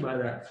I mean by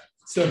that.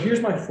 So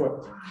here's my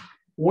foot.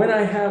 When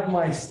I have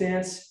my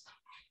stance,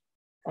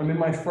 I'm in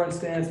my front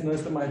stance,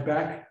 notice that my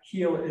back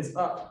heel is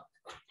up.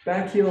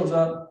 Back heel is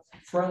up,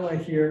 front leg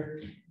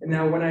here. And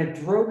now when I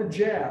throw the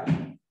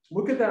jab,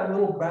 look at that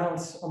little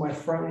bounce on my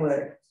front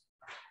leg.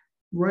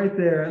 Right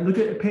there. Look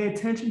at it, pay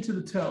attention to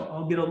the toe.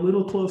 I'll get a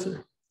little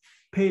closer.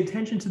 Pay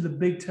attention to the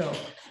big toe.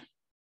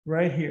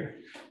 Right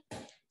here.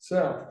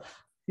 So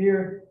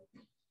here,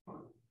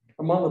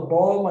 I'm on the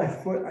ball of my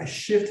foot. I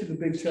shift to the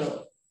big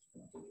toe.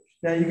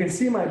 Now you can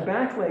see my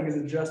back leg is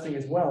adjusting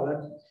as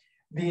well.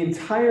 The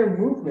entire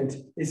movement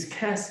is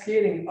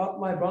cascading up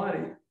my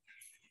body.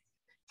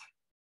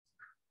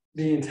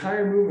 The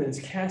entire movement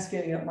is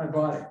cascading up my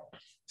body.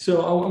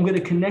 So I'm going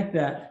to connect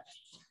that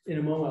in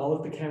a moment. I'll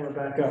lift the camera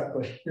back up,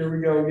 but here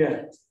we go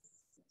again.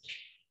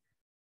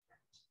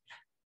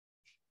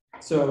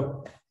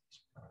 So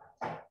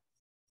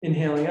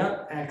inhaling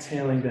up,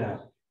 exhaling down.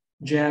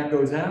 Jab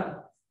goes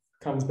out,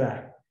 comes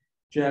back.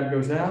 Jab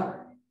goes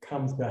out,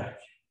 comes back.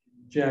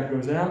 Jab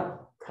goes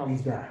out,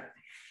 comes back.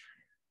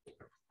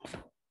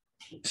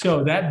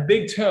 So that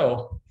big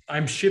toe,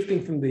 I'm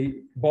shifting from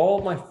the ball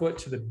of my foot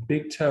to the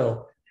big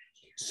toe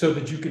so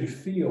that you can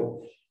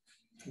feel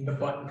the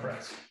button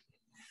press.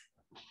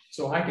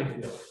 So I can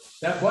feel it.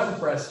 That button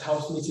press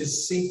helps me to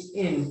sink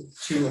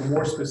into a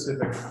more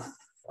specific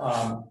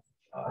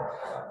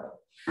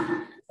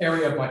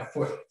area of my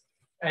foot.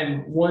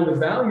 And one of the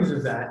values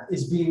of that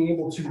is being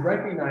able to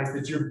recognize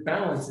that your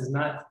balance is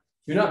not,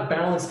 you're not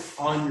balanced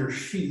on your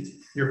feet.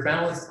 You're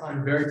balanced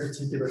on very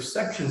particular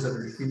sections of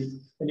your feet.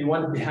 And you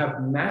want to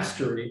have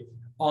mastery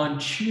on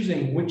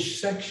choosing which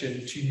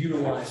section to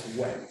utilize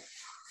when.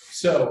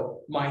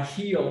 So my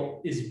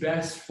heel is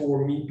best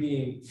for me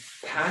being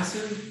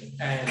passive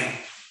and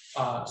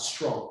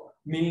strong,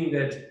 meaning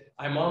that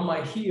I'm on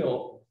my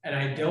heel and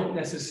I don't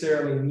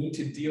necessarily need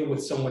to deal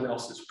with someone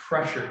else's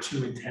pressure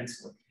too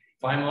intensely.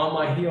 If I'm on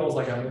my heels,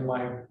 like I'm in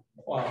my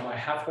my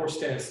half horse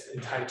stance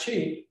in Tai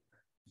Chi,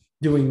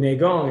 doing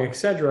Neigong,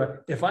 etc.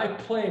 If I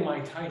play my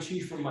Tai Chi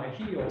from my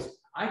heels,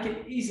 I can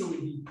easily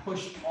be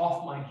pushed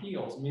off my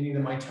heels, meaning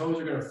that my toes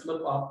are going to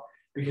flip up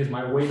because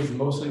my weight is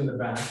mostly in the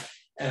back,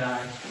 and I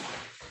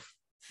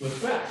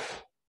flip back.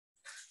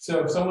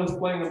 So if someone's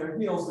playing on their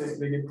heels,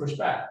 they get pushed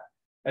back.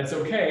 That's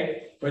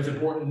okay, but it's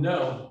important to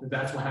know that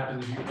that's what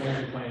happens if you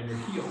only play on your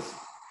heels.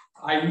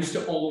 I used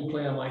to only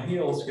play on my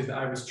heels because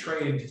I was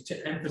trained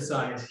to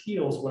emphasize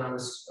heels when I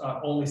was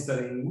only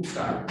studying Wu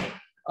style.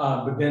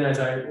 But then as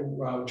I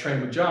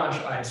trained with Josh,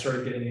 I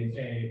started getting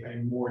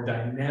a more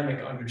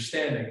dynamic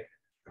understanding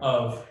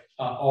of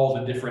all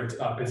the different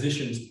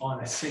positions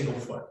on a single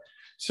foot.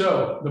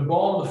 So the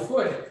ball of the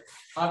foot,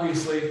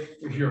 obviously,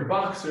 if you're a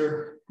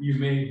boxer, you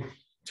may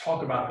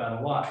talk about that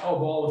a lot. Oh,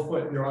 ball of the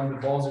foot, you're on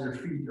the balls of your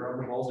feet, you're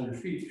on the balls of your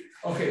feet.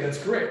 Okay,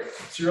 that's great.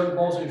 So you're on the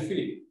balls of your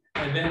feet,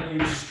 and then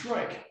you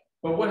strike.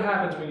 But what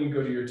happens when you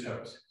go to your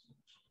toes?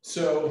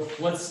 So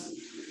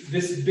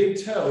this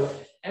big toe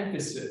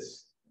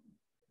emphasis,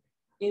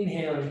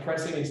 inhaling,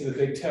 pressing into the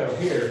big toe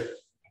here,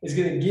 is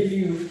going to give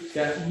you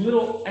that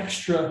little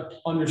extra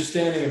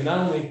understanding of not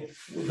only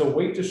the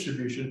weight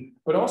distribution,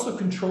 but also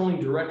controlling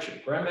direction.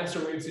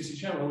 Grandmaster William C.C.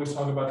 Chan always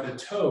talk about the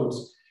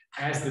toes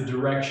as the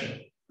direction.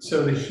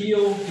 So the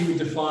heel, he would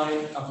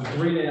define of the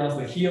 3 nails,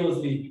 the heel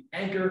is the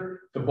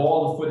anchor, the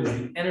ball of the foot is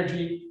the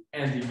energy,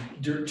 and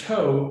the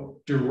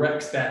toe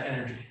directs that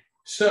energy.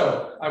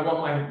 So I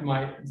want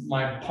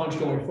my punch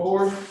going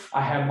forward.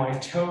 I have my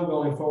toe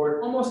going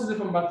forward, almost as if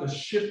I'm about to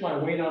shift my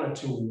weight on it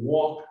to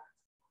walk,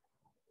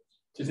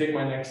 to take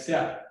my next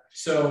step.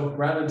 So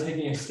rather than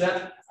taking a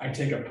step, I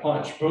take a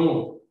punch,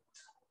 boom.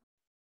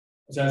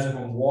 It's as if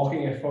I'm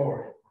walking it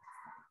forward.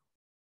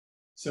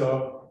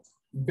 So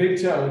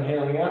big toe,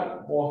 inhaling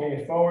up, walking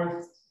it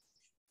forward,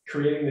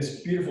 creating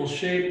this beautiful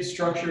shape,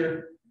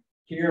 structure.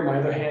 Here, my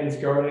other hand is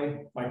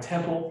guarding my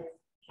temple.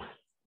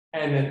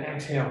 And then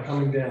exhale,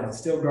 coming down,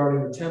 still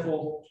guarding the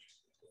temple,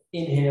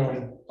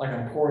 inhaling like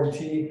I'm pouring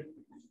tea,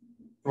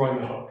 throwing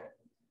the hook.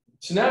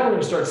 So now we're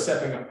going to start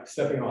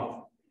stepping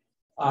off.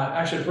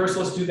 Actually, first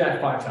let's do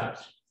that 5 times.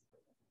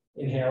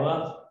 Inhale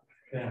up,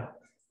 down,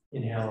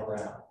 inhale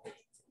around,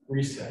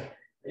 reset,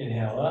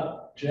 inhale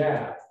up,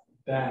 jab,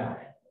 down,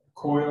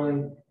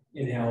 coiling,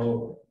 inhale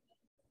over,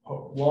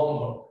 hook, long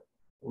hook,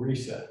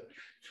 reset,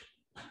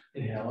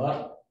 inhale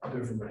up, I'll do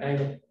it from an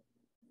angle,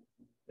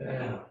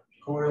 down,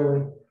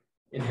 coiling,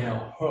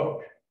 inhale,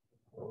 hook,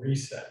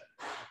 reset.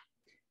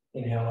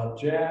 Inhale up,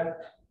 jab,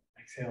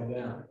 exhale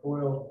down,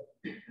 coil,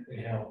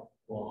 inhale,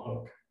 long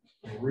hook,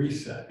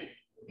 reset.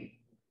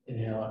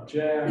 Inhale up,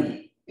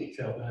 jab,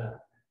 exhale down,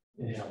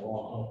 inhale,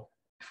 long hook,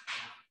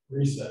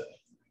 reset.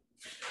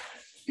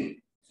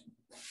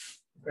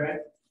 Okay,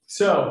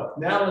 so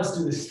now let's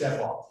do the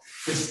step off.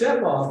 The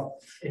step off,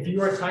 if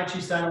you are a Tai Chi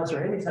stylist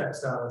or any type of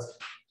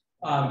stylist,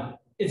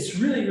 it's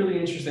really, really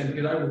interesting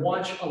because I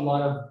watch a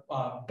lot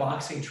of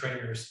boxing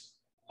trainers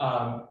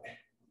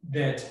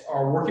that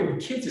are working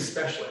with kids,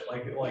 especially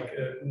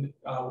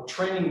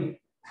training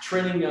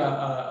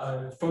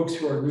folks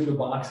who are new to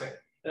boxing.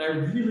 And I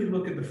really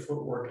look at the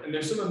footwork, and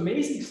there's some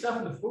amazing stuff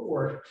in the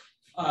footwork.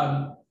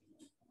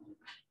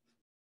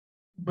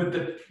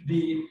 But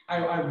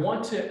I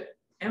want to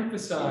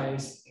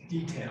emphasize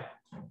detail,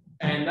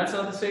 and that's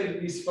not to say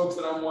that these folks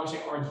that I'm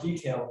watching aren't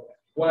detailed.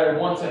 What I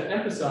want to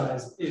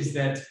emphasize is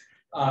that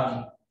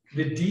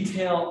the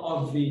detail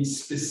of the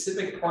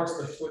specific parts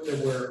of the foot that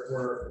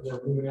we're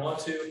moving on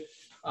to,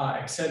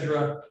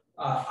 etc.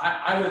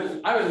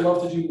 I would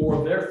love to do more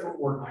of their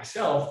footwork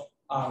myself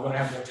when I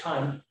have more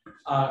time,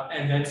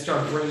 and then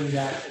start bringing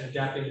that and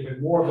adapting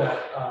even more of that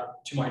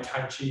to my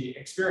Tai Chi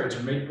experience,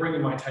 or maybe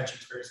bringing my Tai Chi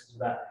experience into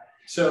that.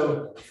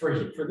 So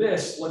for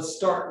this, let's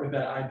start with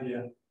that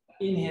idea.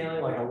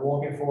 Inhaling like I'm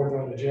walking forward,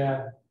 throwing the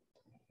jab,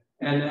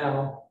 and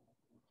now.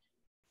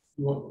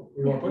 You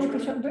want to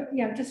push?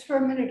 Yeah, just for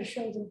a minute to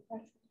show them.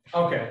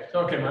 Okay,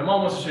 my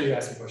mom wants to show you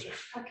guys some pushing.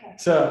 Okay.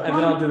 So, and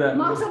then I'll do that.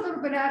 Mom's a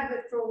little bit out of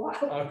it for a while.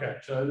 Okay,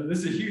 so this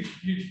is a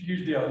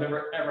huge deal. I've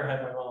never ever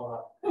had my mom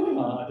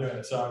doing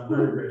it, so I'm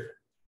very grateful.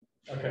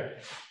 Okay,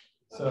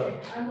 so.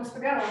 Okay. I almost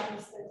forgot all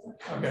these things.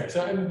 Okay,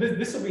 so and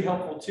this will be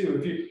helpful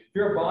too. If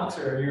you're a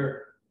boxer and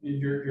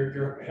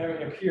you're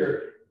having up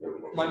here,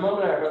 my mom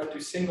and I are about to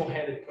do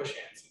single-handed push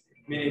hands,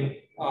 meaning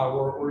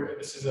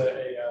this is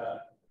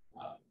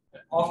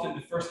often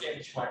the first game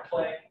that you might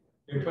play,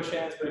 doing push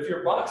hands. But if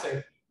you're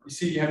boxing, you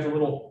see you have the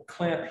little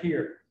clamp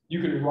here.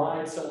 You can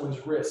ride someone's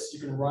wrists. You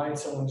can ride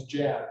someone's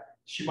jab.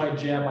 She might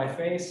jab my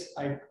face.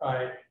 I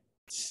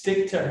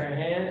stick to her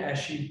hand as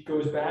she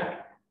goes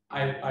back.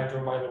 I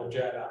throw my little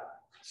jab out.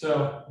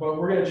 So, but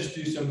we're gonna just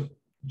do some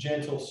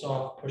gentle,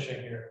 soft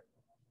pushing here.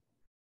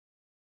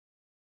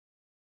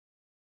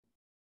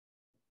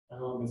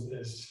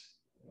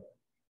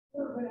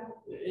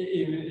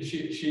 Even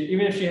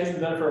if she hasn't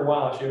done it for a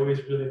while, she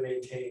always really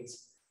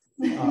maintains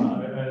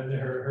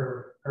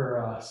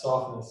her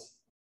softness.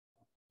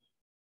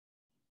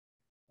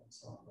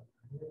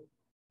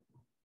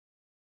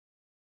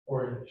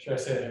 Or should I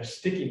say her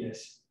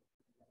stickiness?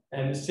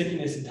 And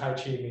stickiness in Tai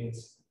Chi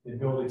means the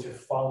ability to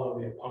follow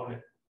the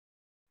opponent.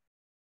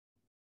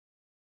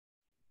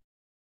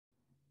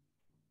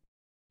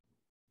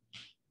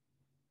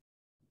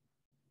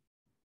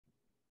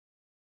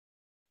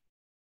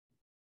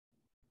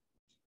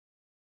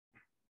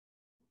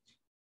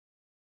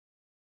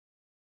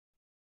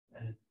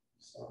 And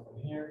start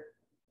from here.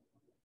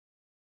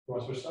 You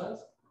want to switch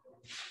sides?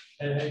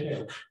 And then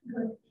here.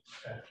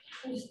 Okay.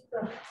 Just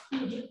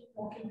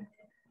walking.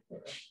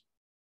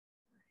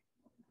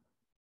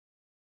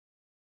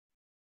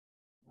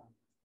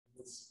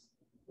 Let's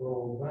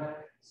roll back,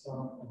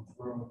 stop, and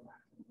throw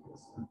back.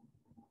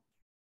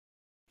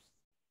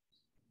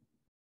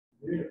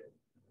 Beautiful.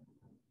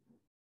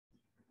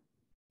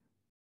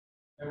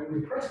 And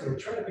when you press, we're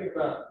trying to think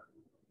about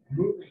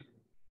moving.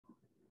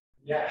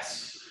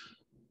 Yes.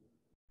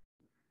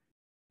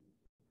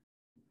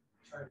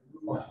 Try to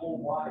move my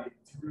whole body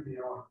through the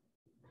arm.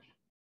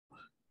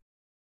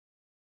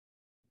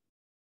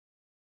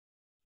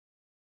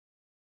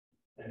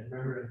 And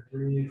remember to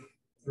breathe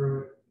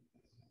through it.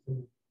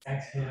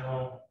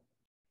 Exhale.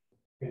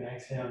 You can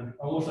exhale,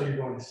 almost like you're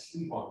going to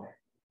sleep on it.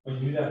 When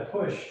you do that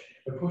push,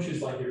 the push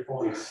is like you're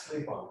falling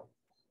asleep on it.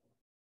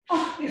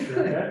 Oh,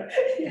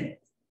 okay?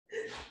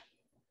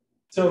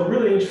 So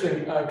really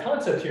interesting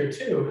concept here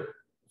too,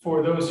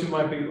 for those who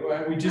might be,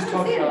 we just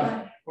talked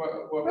about,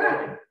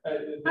 Hi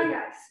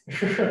guys.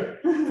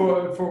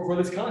 for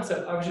this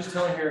concept, I was just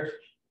telling her,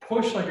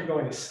 push like you're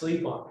going to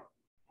sleep on it.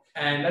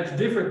 And that's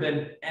different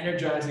than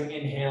energizing,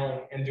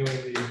 inhaling, and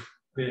doing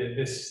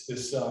this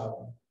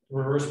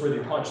reverse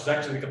breathing punch. It's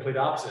actually the complete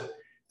opposite.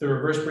 The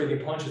reverse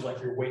breathing punch is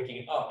like you're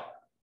waking up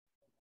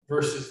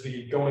versus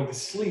the going to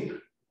sleep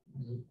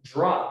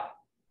drop,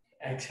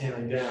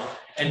 exhaling down.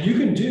 And you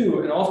can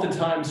do, and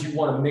oftentimes you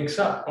want to mix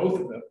up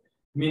both of them,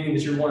 meaning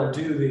that you want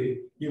to do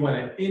you want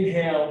to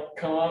inhale,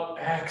 come up,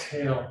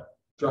 exhale,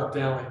 drop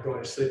down like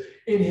going to sleep.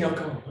 Inhale,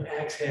 come up,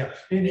 exhale,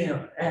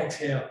 inhale,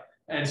 exhale.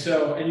 And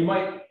you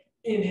might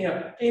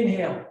inhale,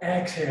 inhale,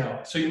 exhale.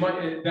 So you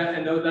might,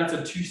 that's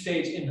a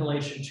 2-stage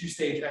inhalation,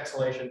 2-stage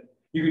exhalation.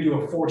 You can do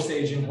a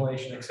 4-stage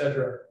inhalation,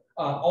 etc.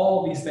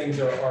 All these things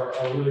are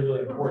really,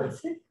 really important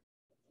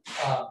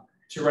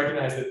to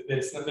recognize that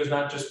there's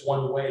not just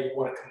one way you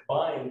want to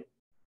combine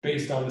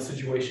based on the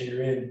situation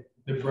you're in,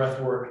 the breath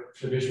work,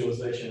 the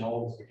visualization,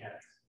 all those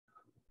mechanics.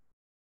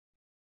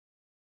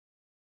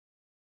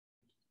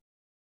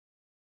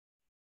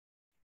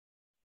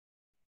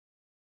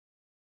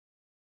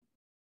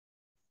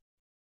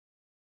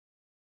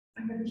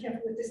 I'm gonna be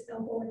careful with this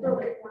elbow. I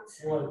broke it once.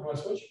 You want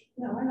to switch?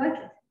 No, I like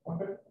it.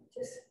 Okay.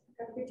 Just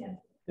gotta be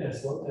gentle. Yeah,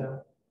 slow it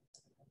down.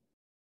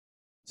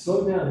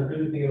 Slow down and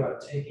really think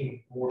about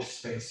taking more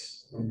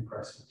space when you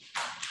press.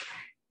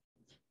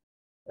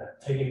 Yeah,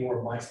 taking more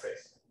of my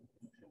space.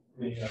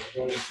 I mean,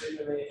 going to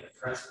stimulate and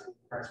press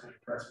me.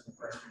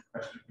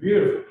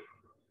 Beautiful.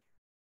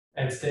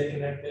 And stay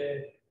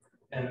connected.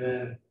 And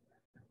then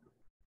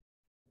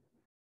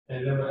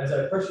as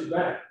I press you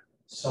back,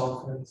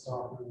 soften,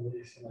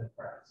 release, and then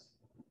press.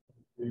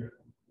 Beautiful.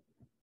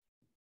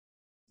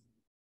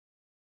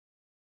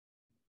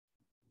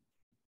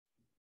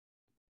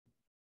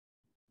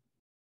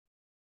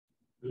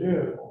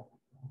 Beautiful.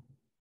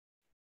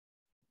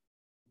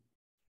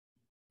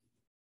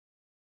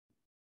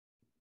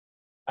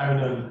 I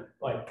haven't done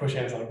like push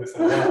hands like this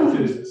in a while.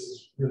 This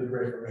is really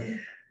great for me.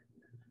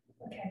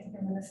 Okay, I think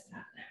I'm gonna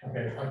stop.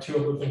 Okay, our 2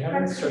 open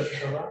heaven, stretch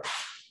yourself out.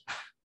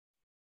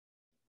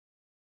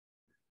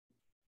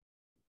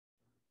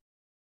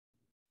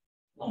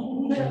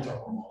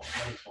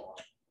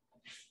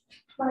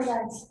 Bye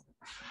guys.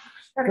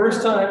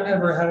 First time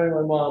ever having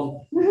my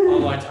mom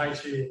on my Tai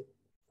Chi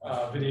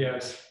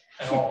videos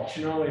at all.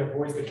 She normally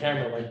avoids the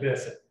camera like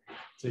this,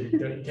 so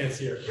you can't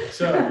see her.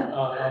 So,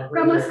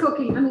 Grandma's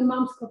cooking. I mean,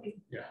 mom's cooking.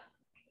 Yeah.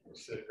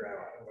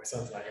 My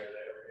son's not here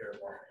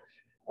anymore.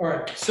 All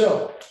right,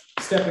 so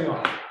stepping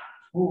off.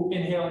 Ooh,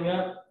 inhaling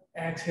up,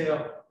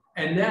 exhale.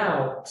 And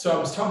now, so I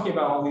was talking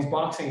about all these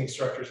boxing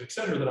instructors,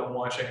 etc., that I'm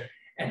watching,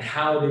 and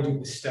how they do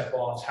the step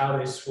offs, how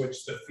they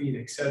switch the feet,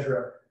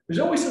 etc. There's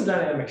always some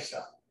dynamic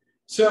stuff.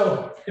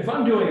 So if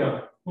I'm doing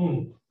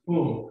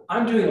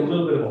I'm doing a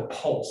little bit of a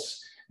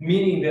pulse,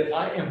 meaning that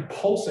I am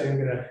pulsing. I'm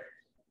going to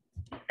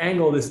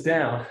angle this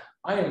down.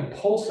 I am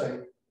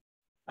pulsing.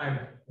 I'm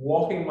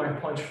walking my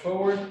punch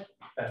forward,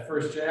 that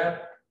first jab,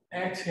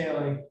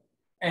 exhaling,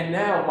 and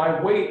now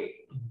my weight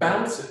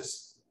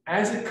bounces.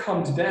 As it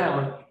comes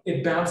down,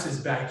 it bounces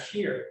back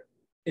here.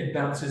 It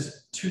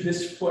bounces to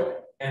this foot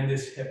and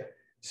this hip.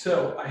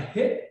 So I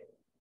hit,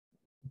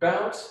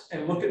 bounce,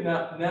 and look at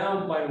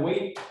now my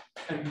weight,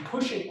 I'm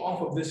pushing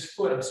off of this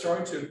foot. I'm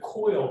starting to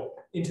coil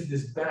into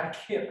this back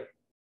hip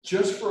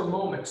just for a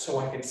moment so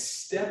I can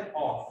step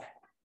off.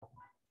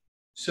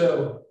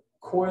 So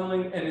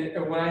coiling,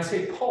 and when I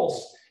say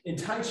pulse, in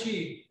Tai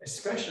Chi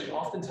especially,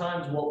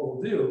 oftentimes what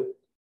we'll do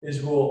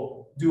is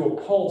we'll do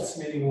a pulse,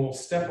 meaning we'll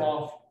step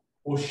off,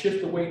 we'll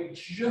shift the weight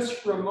just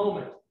for a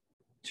moment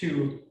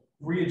to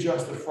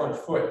readjust the front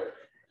foot.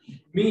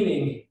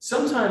 Meaning,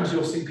 sometimes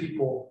you'll see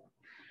people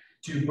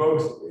do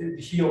both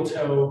heel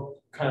toe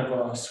kind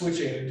of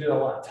switching. We did a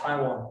lot in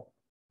Taiwan.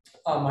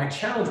 My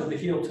challenge with the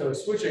heel toe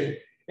switching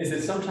is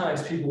that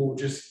sometimes people will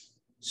just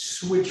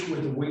switch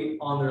with weight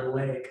on their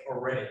leg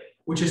already,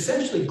 which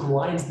essentially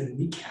grinds the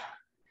kneecap.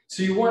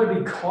 So you want to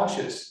be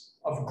cautious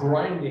of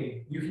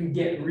grinding. You can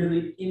get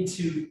really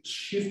into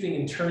shifting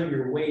and turning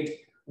your weight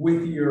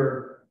with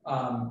your,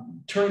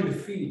 turning the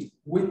feet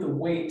with the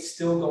weight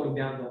still going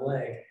down the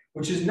leg,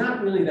 which is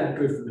not really that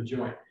good for the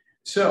joint.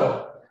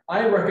 So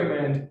I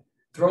recommend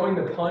throwing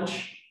the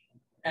punch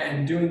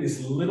and doing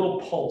this little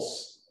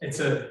pulse.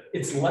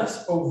 It's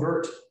less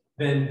overt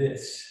than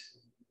this.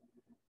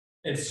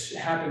 It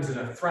happens in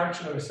a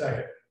fraction of a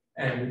second.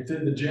 And we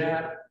did the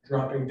jab,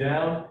 dropping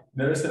down.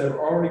 Notice that I've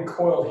already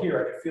coiled here.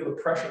 I can feel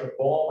the pressure of the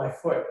ball of my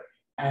foot.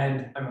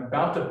 And I'm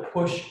about to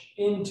push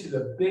into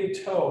the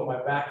big toe of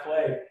my back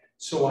leg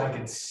so I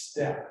can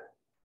step.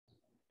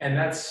 And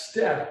that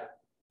step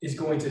is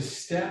going to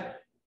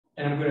step,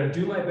 and I'm going to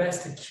do my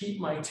best to keep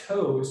my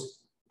toes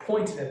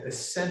pointed at the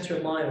center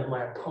line of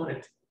my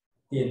opponent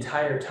the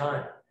entire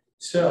time.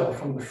 So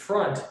from the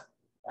front,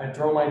 I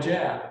throw my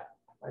jab.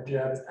 My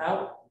jab is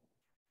out,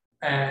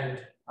 and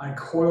I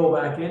coil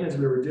back in as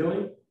we were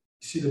doing. You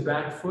see the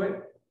back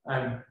foot?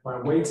 My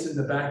weight's in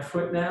the back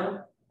foot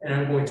now, and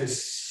I'm going to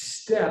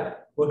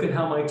step. Look at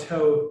how my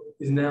toe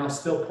is now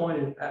still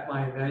pointed at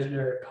my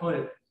imaginary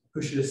opponent,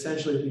 who should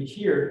essentially be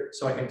here,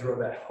 so I can throw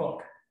that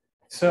hook.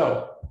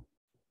 So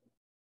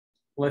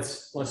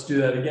let's do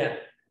that again.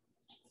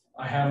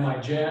 I have my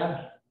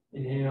jab,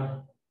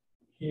 inhale,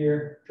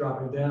 here,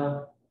 dropping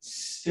down,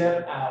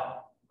 step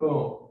out,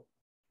 boom.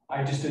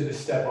 I just did the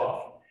step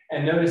off.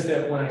 And notice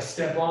that when I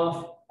step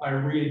off, I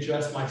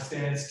readjust my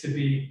stance to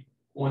be,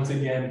 once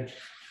again,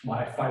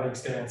 my fighting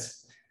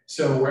stance.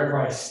 So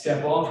wherever I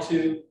step off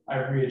to, I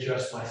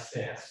readjust my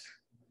stance.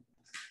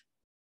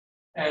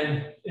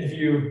 And if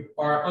you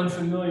are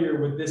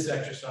unfamiliar with this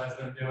exercise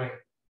that I'm doing,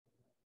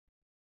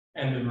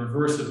 and the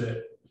reverse of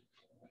it,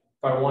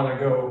 if I want to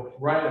go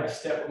right, I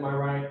step with my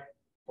right.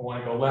 If I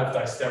want to go left,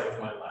 I step with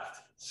my left.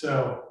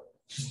 So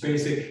just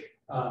basic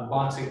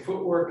boxing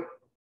footwork.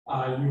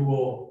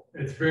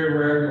 It's very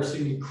rare you'll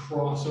see me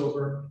cross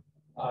over.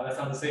 That's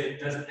not to say it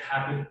doesn't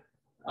happen,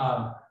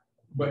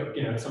 but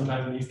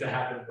sometimes it needs to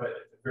happen, but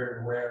it's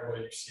very rare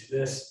where you see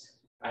this.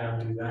 I don't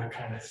do that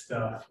kind of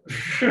stuff.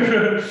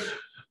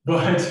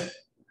 But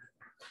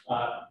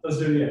let's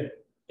do it again.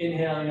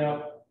 Inhaling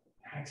up,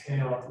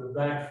 exhale to the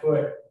back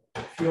foot.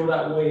 Feel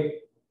that weight.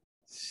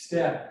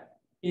 Step.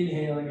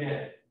 Inhale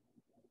again.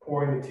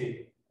 Pouring the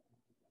teeth.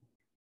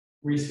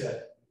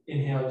 Reset.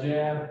 Inhale,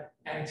 jab.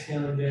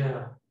 Exhaling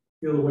down.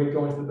 Feel the weight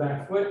going to the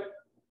back foot.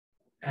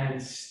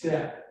 And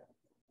step.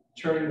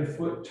 Turning the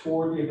foot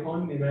toward the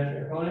opponent, the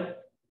imaginary opponent.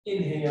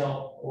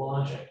 Inhale,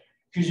 launching.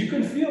 Because you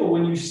can feel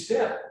when you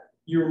step,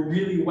 you're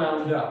really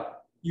wound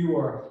up.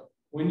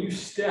 When you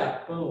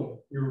step, boom,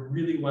 you're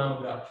really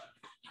wound up.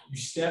 You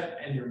step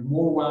and you're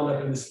more wound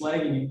up in this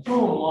leg and you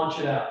boom, launch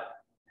it out.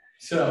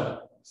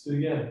 So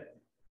again,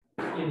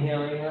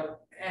 inhaling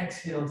up,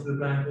 exhale to the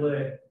back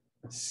leg.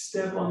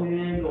 Step on the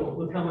angle.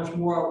 Look how much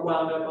more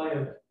wound up I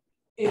am.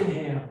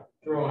 Inhale,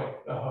 throwing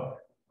the hook.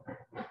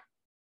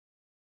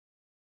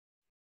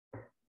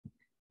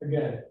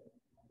 Again,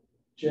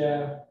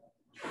 jab,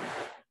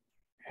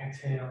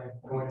 exhaling,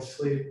 going to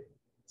sleep.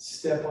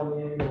 Step on the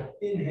angle,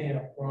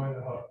 inhale, throwing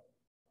the hook.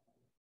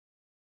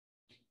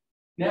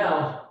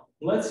 Now,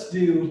 let's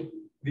do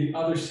the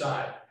other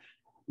side,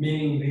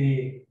 meaning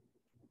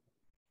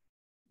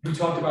we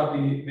talked about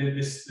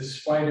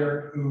this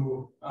fighter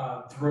who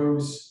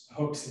throws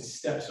hooks and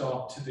steps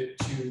off to the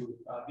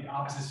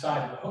opposite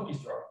side of the hook he's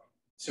throwing.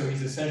 So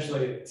he's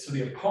essentially,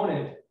 the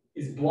opponent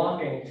is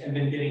blocking and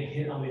then getting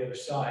hit on the other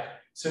side.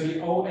 So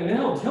and then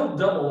he'll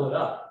double it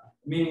up,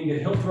 meaning that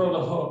he'll throw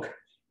the hook,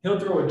 he'll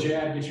throw a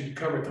jab, get you to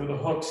cover, throw the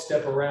hook,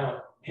 step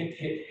around, hit,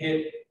 hit,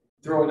 hit,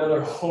 throw another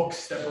hook,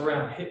 step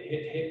around, hit,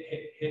 hit, hit,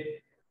 hit,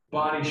 hit,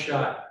 body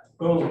shot,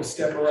 boom,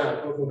 step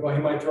around.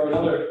 He might throw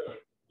another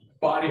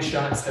body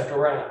shot, step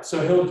around.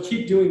 So he'll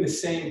keep doing the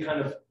same kind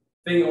of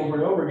thing over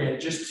and over again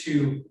just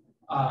to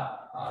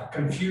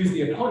confuse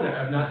the opponent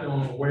of not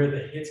knowing where the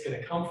hit's going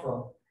to come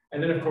from.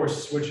 And then, of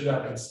course, switch it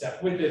up and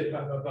step with it,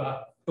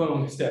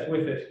 boom, step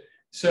with it.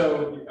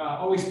 So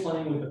always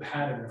playing with the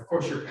pattern. Of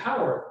course, your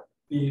power,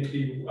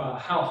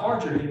 how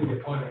hard you're hitting the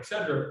opponent,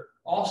 etc.,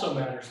 also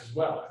matters as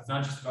well. It's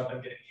not just about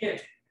them getting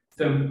hit,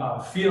 them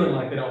feeling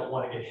like they don't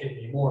want to get hit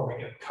anymore,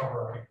 making them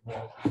cover up even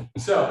more.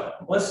 So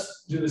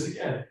let's do this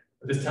again,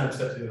 but this time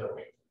step the other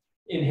way.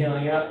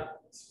 Inhaling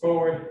up,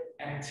 forward,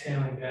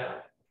 exhaling down.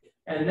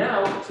 And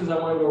now, since I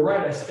want to go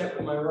right, I step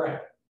with my right.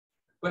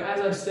 But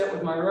as I step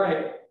with my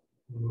right,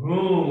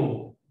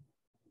 boom,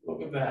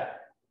 look at that.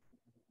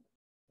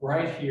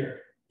 Right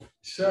here.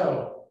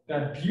 So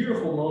that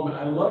beautiful moment,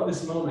 I love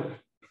this moment.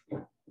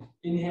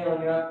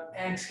 Inhaling up,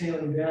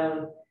 exhaling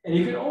down. And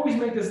you can always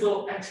make this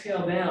little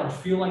exhale down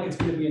feel like it's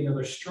going to be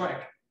another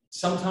strike.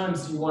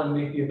 Sometimes you want to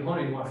make the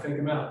opponent, you want to fake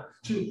them out.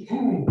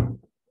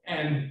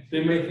 And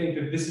they may think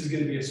that this is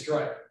going to be a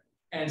strike.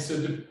 And so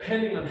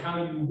depending on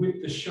how you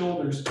whip the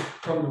shoulders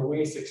from the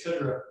waist,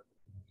 etc.,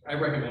 I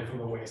recommend from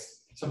the waist.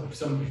 Some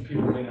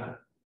people may not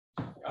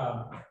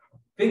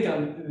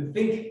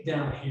think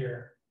down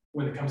here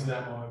when it comes to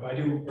that moment, but I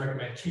do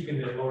recommend keeping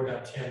the lower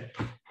dantian,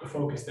 the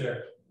focus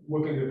there,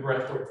 whipping the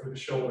breath work through the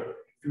shoulder.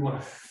 If you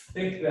want to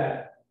think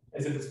that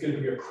as if it's going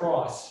to be a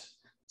cross,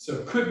 so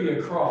it could be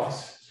a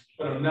cross,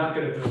 but I'm not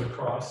going to do a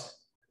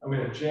cross. I'm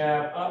going to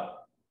jab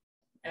up,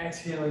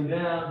 exhaling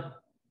down,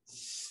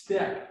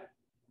 step,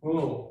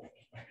 boom,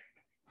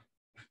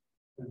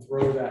 and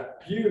throw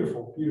that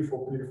beautiful,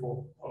 beautiful,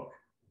 beautiful hook.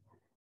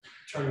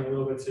 Turning a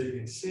little bit so you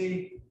can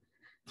see,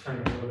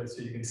 turning a little bit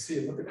so you can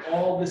see. Look at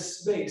all this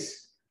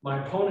space.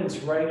 My opponent's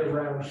right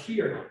around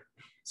here.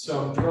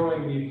 So I'm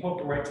throwing the hook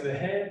right to the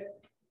head,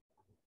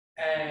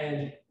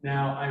 and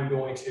now I'm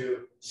going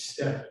to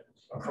step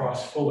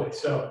across fully.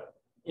 So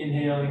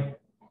inhaling,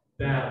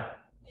 down,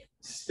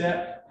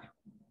 step,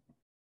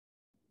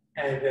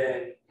 and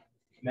then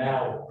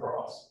now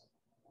across.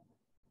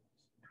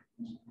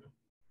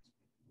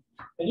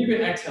 And you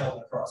can exhale in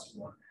the cross if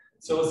you want.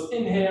 So let's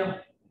inhale,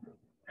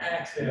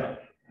 exhale,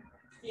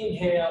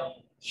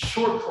 inhale,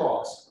 short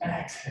cross,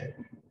 exhale.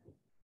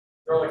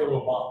 Throw like a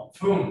little bomb.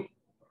 Boom,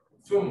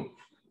 boom.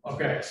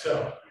 Okay,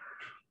 so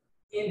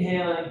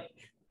inhaling,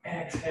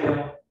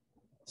 exhale,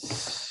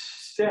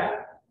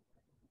 step,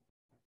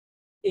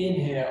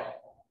 inhale,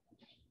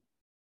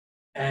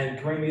 and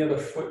bring the other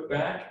foot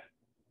back,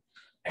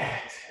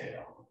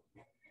 exhale.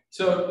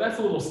 So that's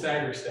a little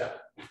stagger step.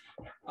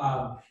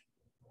 And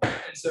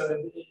so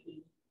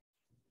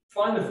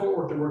find the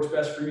footwork that works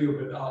best for you,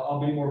 but I'll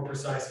be more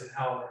precise in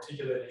how I'm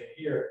articulating it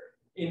here.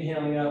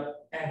 Inhaling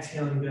up,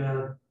 exhaling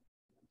down,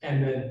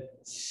 and then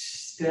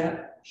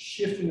step,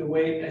 shifting the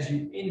weight as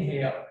you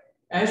inhale.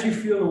 As you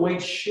feel the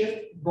weight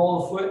shift,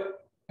 ball of foot,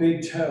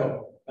 big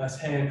toe, left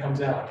hand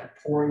comes out, you're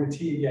pouring the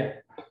tea again.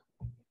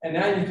 And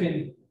now you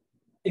can,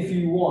 if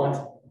you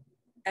want,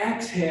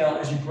 exhale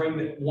as you bring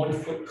the one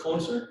foot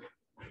closer.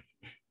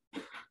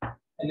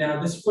 And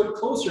now this foot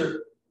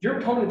closer, your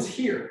opponent's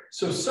here.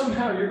 So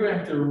somehow you're going to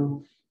have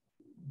to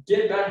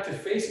get back to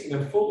facing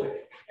them fully.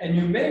 And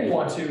you may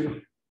want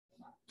to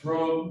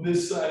throw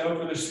this side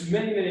over. There's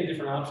many, many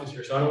different options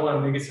here. So I don't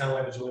want to make it sound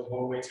like there's only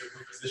one way to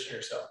reposition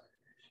yourself.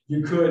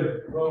 You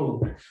could,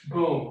 boom,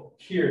 boom,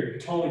 here. You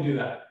can totally do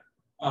that.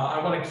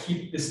 I want to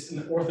keep this in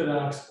the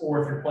orthodox,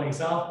 or if you're playing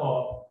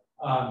southpaw,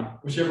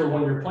 whichever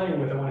one you're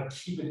playing with, I want to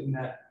keep it in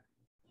that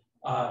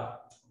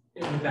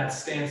with that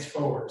stance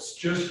forwards,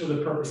 just for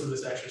the purpose of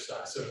this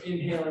exercise. So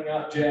inhaling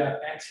up, jab,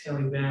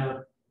 exhaling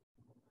down,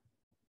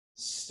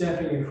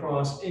 stepping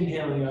across,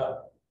 inhaling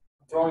up,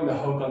 throwing the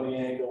hook on the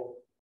angle.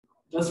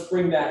 Let's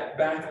bring that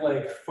back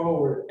leg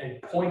forward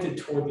and point it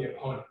toward the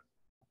opponent.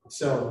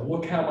 So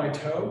look how my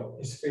toe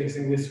is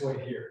facing this way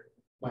here.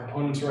 My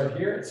opponent's right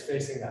here, it's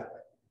facing that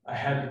way. I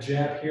have the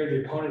jab here,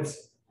 the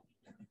opponent's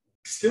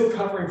still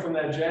covering from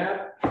that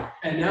jab,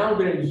 and now I'm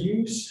going to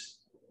use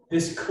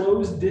this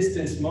closed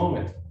distance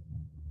moment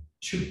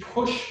to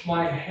push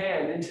my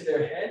hand into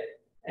their head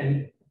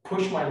and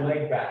push my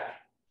leg back.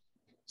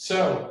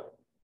 So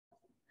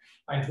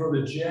I throw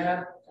the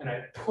jab and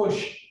I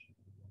push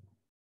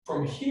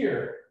from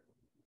here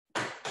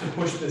to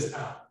push this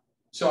out.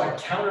 So I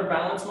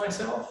counterbalance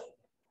myself,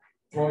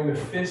 throwing the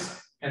fist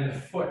and the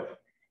foot.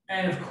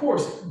 And of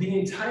course, the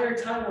entire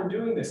time we're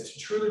doing this, to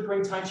truly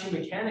bring Tai Chi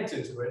mechanics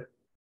into it,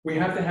 we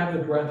have to have the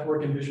breath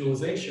work and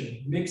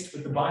visualization mixed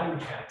with the body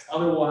mechanics.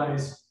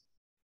 Otherwise,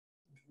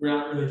 we're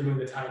not really doing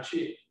the Tai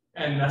Chi.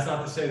 And that's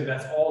not to say that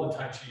that's all the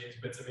Tai Chi is,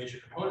 but it's a major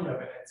component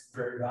of it, and it's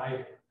very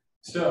valuable.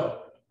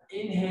 So,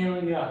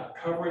 inhaling up,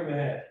 covering the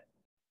head,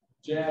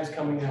 jabs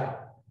coming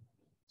out.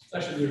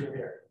 Let's actually do it from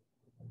here.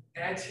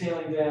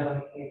 Exhaling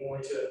down, I'm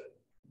going to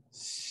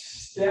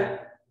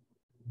step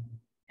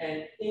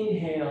and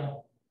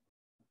inhale,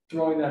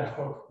 throwing that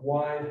hook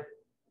wide.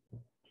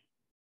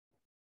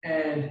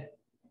 And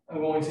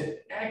I'm going to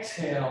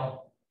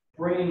exhale,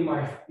 bringing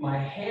my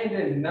hand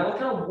in. Now look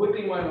how I'm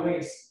whipping my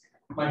waist.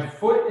 My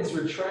foot is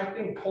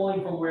retracting,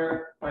 pulling from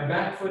where my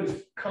back foot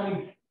is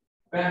coming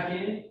back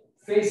in,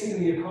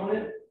 facing the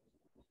opponent.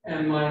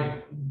 And my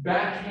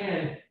back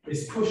hand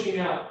is pushing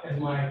out as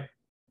my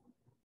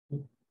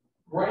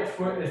right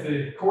foot, as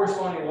the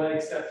corresponding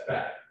leg steps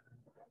back.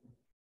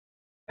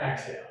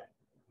 Exhale.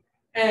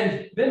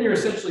 And then you're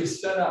essentially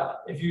set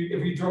up. If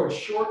you throw it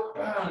short,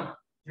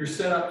 you're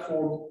set up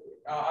for,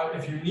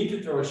 if you need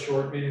to throw it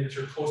short, meaning that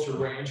you're closer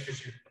range,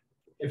 because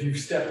if you've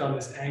stepped on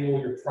this angle,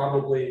 you're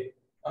probably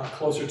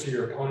closer to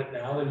your opponent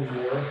now than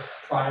you were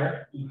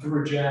prior. You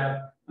threw a jab,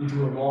 you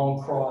threw a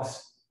long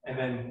cross, and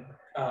then,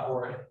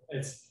 or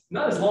it's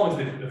not as long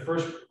as the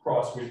first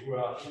cross,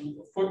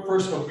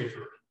 first hook we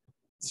threw.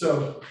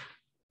 So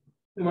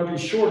it might be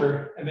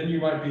shorter, and then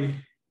you might be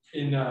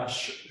in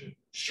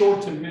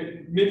short to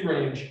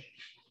mid-range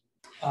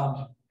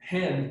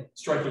hand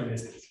striking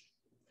distance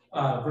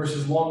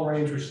versus long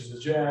range, which is the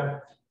jab,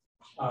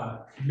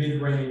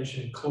 mid-range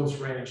and close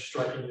range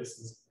striking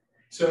distance.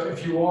 So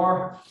if you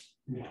are,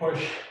 you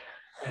push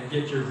and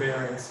get your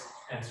bearings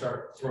and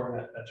start throwing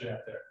that jab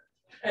there.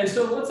 And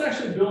so let's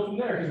actually build from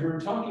there, because we were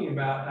talking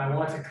about, and I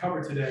want to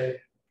cover today,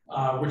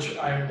 which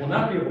I will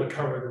not be able to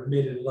cover the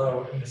mid and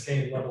low in the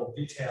same level of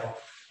detail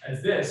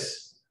as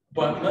this,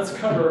 but let's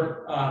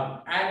cover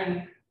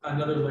adding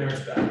another layer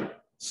to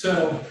that.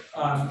 So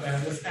and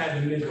let's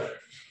add the mid layer.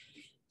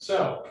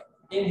 So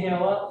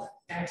inhale up,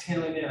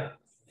 exhaling down.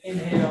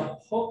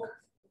 Inhale, hook.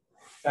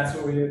 That's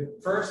what we did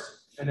first.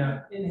 And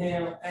now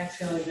inhale,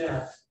 exhaling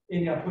down.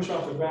 Inhale, push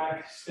off the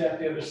back, step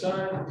the other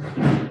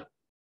side.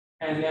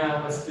 And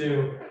now let's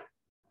do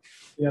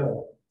the other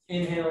one.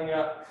 Inhaling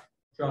up,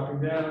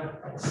 dropping down,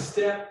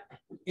 step,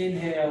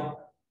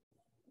 inhale,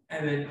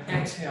 and then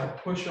exhale,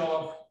 push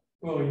off.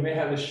 Well, you may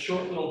have this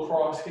short little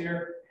cross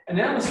here. And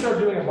now let's start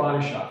doing a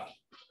body shot.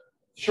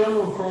 Short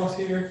little cross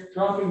here,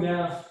 dropping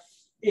down,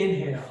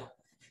 inhale.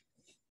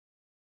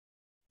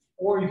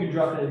 Or you can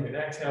drop it in, you can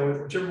exhale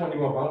with whichever one you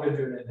want, but I'm going to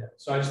do an inhale.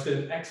 So I just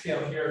did an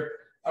exhale here.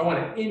 I want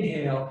to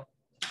inhale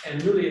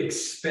and really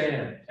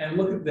expand. And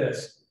look at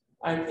this.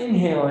 I'm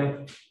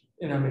inhaling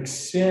and I'm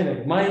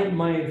expanding.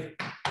 My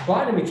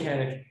body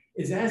mechanic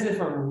is as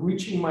if I'm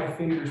reaching my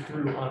fingers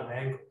through on an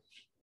angle.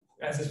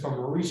 As if I'm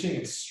reaching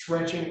and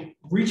stretching.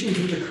 Reaching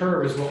through the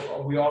curve is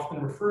what we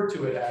often refer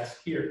to it as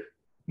here.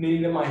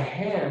 Meaning that my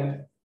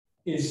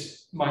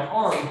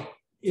arm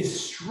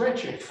is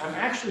stretching. I'm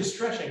actually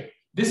stretching.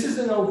 This is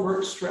an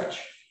overt stretch.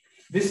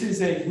 This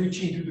is a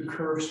reaching through the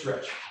curve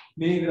stretch,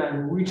 meaning that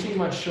I'm reaching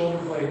my shoulder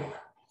blade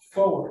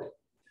forward.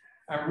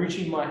 I'm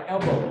reaching my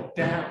elbow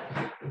down.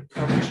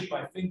 I'm reaching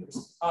my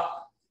fingers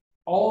up.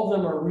 All of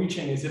them are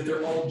reaching as if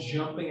they're all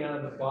jumping out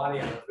of the body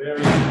on a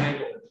various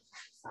angle.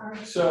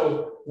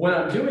 So when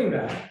I'm doing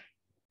that,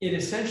 it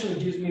essentially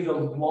gives me the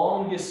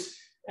longest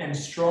and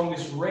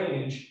strongest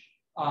range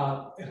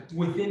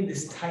within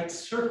this tight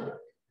circle.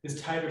 This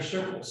tighter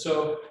circle.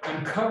 So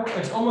I'm covering,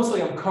 it's almost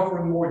like I'm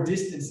covering more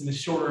distance in the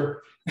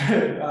shorter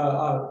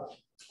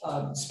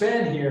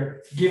span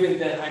here, given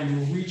that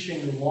I'm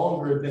reaching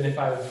longer than if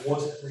I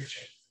wasn't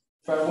reaching.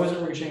 If I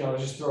wasn't reaching, I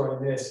was just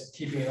throwing this,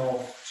 keeping it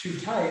all too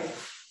tight.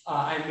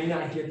 I may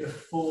not get the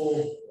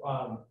full,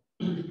 all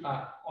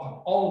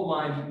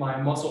of my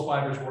muscle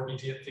fibers working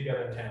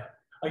together in tandem.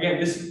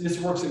 Again, this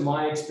works in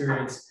my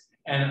experience,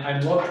 and I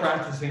love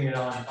practicing it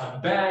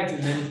on bags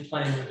and then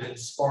playing with it in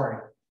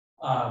sparring.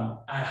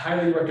 I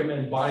highly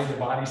recommend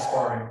body-to-body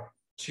sparring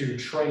to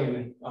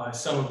train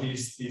some of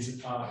these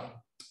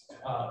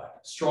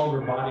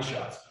stronger body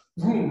shots.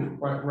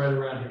 Right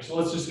around here. So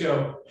let's just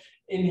go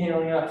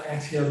inhaling up,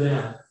 exhale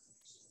down.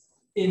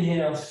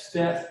 Inhale,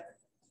 step,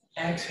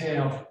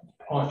 exhale,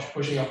 punch,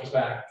 pushing up the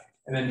back,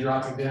 and then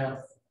dropping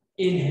down.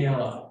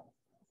 Inhale up.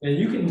 Now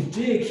you can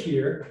dig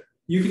here.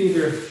 You can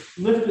either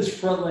lift this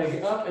front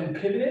leg up and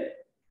pivot it,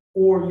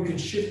 or you can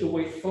shift the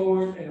weight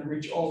forward and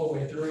reach all the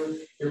way through.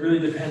 It really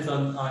depends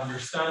on your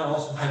style,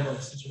 also depends on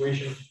the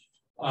situation.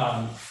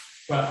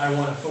 But I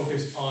want to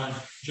focus on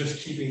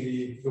just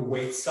keeping the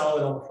weight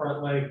solid on the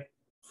front leg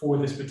for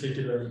this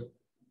particular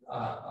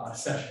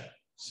session.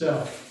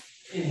 So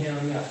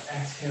inhaling up,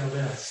 exhale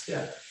down,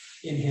 step.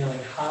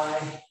 Inhaling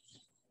high,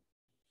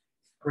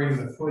 bring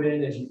the foot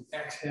in as you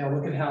exhale.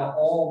 Look at how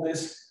all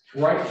this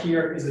right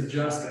here is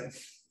adjusting.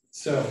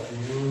 So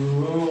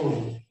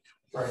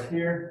right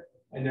here.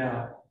 And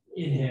now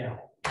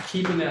inhale,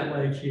 keeping that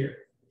leg here.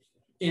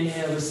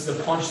 Inhale, this is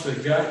a punch to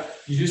the gut.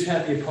 You just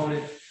have the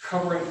opponent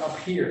covering up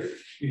here.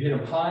 You hit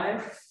him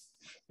high.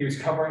 He was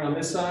covering on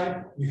this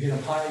side. You hit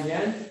him high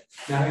again.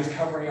 Now he's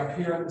covering up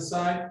here on the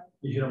side.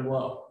 You hit him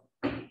low.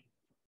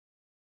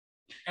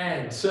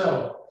 And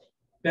so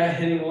that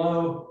hitting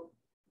low,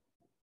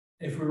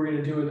 if we were going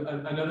to do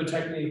another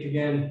technique,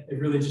 again, it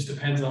really just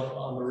depends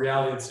on the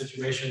reality of the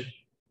situation.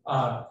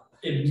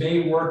 It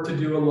may work to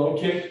do a low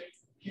kick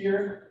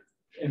here.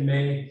 It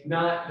may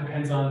not,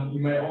 depends on,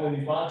 you might only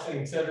be boxing,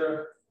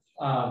 etc.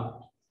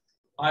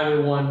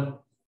 Either one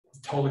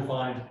is totally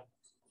fine.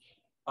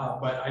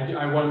 But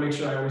I want to make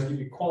sure I always give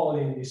you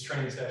quality in these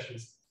training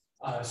sessions.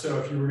 So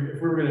if we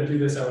were going to do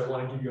this, I would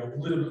want to give you a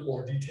little bit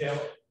more detail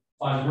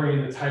on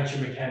bringing the Tai Chi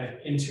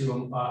mechanic into a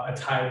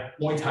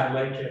Muay Thai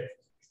leg kick.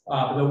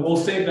 But we'll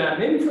save that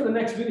maybe for the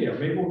next video.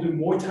 Maybe we'll do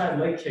Muay Thai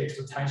leg kicks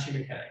with Tai Chi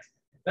mechanics.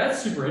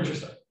 That's super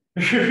interesting.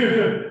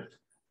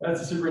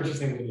 That's a super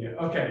interesting video.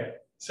 Okay.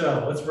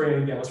 So let's bring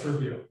it again. Let's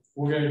review.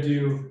 We're going to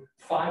do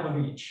 5 of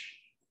each.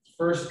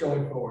 First,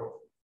 going forward.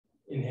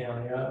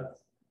 Inhaling up,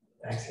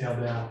 exhale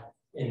down,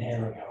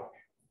 inhaling hook,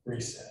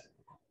 reset.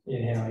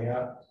 Inhaling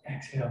up,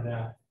 exhale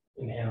down,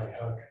 inhaling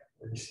hook,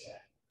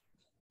 reset.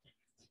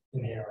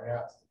 Inhaling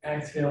up,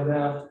 exhale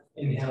down,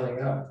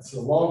 inhaling up. It's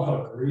a long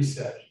hook,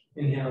 reset.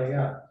 Inhaling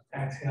up,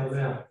 exhale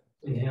down,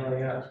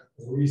 inhaling up,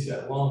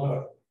 reset. Long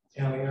hook,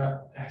 inhaling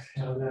up,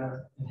 exhale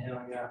down,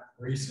 inhaling up,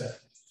 reset.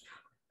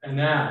 And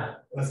now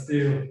let's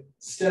do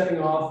stepping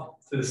off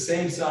to the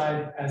same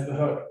side as the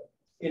hook.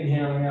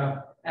 Inhaling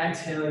up,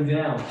 exhaling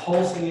down,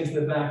 pulsing into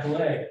the back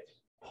leg,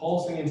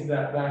 pulsing into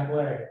that back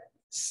leg.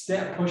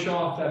 Step, push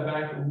off that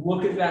back.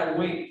 Look at that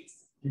weight.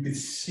 You can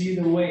see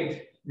the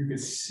weight. You can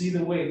see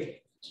the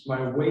weight.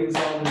 My weight is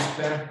on this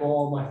back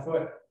ball of my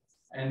foot.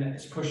 and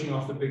it's pushing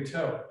off the big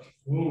toe.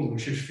 Boom, we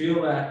should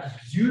feel that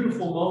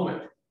beautiful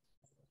moment.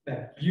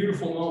 That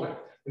beautiful moment.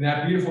 And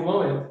that beautiful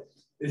moment,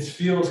 could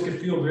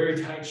feel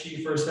very Tai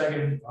Chi for a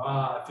second.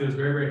 It feels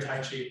very, very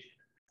Tai Chi.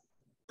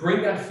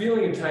 Bring that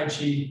feeling of Tai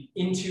Chi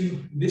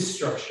into this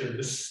structure,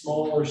 this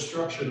smaller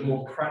structure, the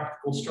more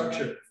practical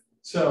structure.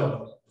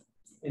 So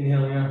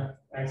inhaling up,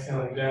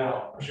 exhaling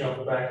down, pushing off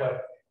the back leg.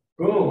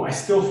 Boom, I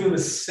still feel the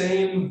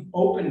same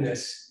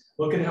openness.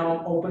 Look at how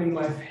I'm opening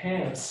my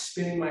hand,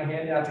 spinning my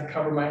hand out to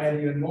cover my head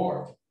even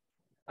more.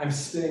 I'm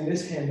spinning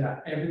this hand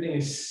out. Everything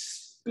is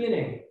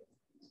spinning.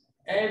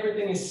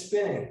 Everything is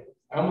spinning.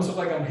 I almost look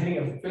like I'm hitting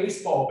a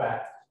baseball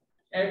bat.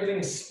 Everything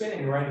is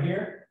spinning right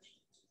here.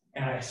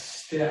 And I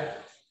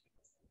step.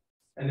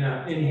 And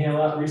now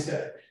inhale up,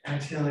 reset.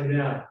 Exhaling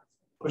down,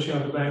 pushing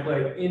off the back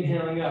leg.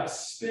 Inhaling up,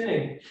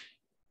 spinning.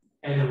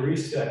 And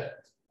reset.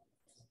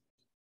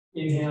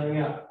 Inhaling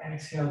up,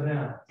 exhale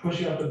down,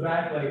 pushing up the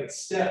back leg,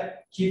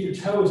 step. Keep your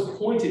toes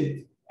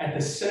pointed at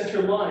the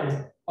center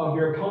line of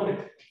your opponent.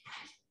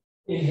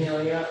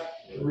 Inhaling up,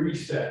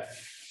 reset.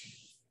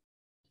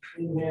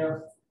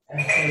 Inhale,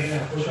 exhale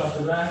down, push off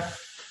the back.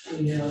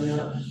 Inhaling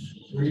up,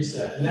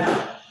 reset.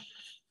 Now,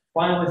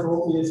 finally for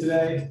what we did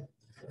today,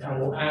 and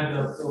we'll add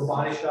the little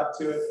body shot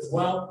to it as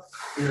well.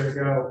 We're going to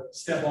go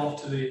step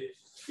off to the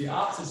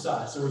opposite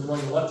side. So we're going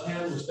the left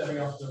hand, we're stepping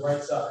off to the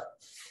right side.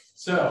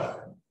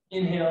 So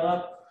inhale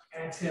up,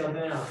 exhale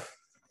down,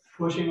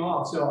 pushing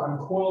off. So I'm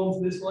coiled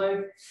into this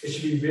leg. It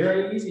should be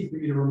very easy for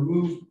you to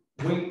remove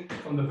weight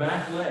from the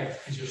back leg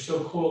because you're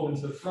so coiled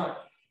into the front,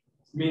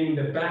 meaning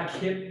the back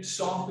hip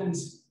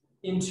softens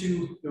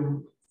into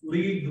the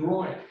lead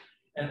groin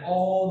and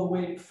all the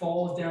weight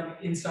falls down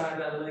the inside of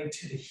that leg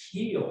to the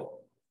heel,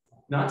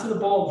 not to the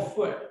ball of the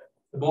foot.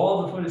 The ball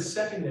of the foot is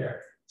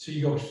secondary. So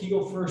you go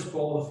heel first,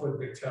 ball of the foot,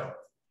 big toe.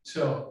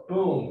 So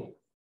boom.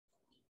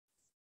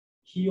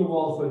 Heel,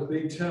 ball of foot,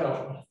 big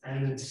toe,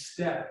 and then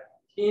step,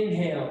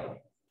 inhaling.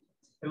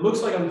 It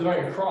looks like I'm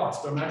doing a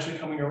cross, but I'm actually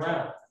coming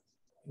around.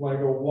 You want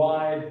to go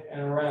wide and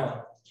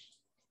around.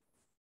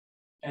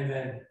 And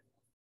then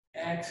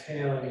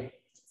exhaling.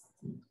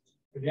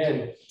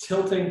 Again,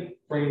 tilting,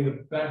 bringing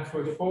the back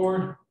foot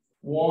forward.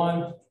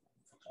 One,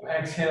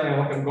 exhaling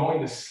like I'm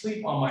going to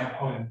sleep on my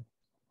opponent.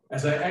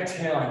 As I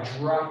exhale, I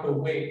drop the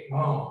weight,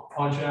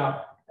 punch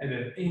out, and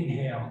then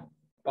inhale,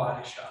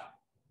 body shot.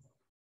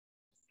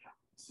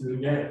 Let's do it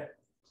again.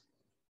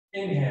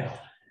 Inhale,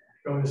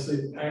 go to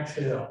sleep,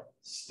 exhale,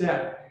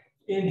 step,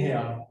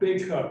 inhale,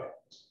 big hook,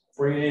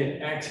 bring it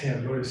in,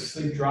 exhale, go to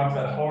sleep, drop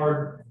that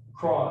hard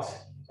cross,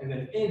 and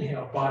then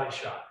inhale, body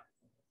shot.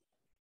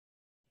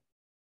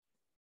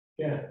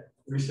 Again,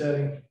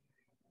 resetting,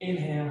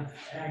 inhale,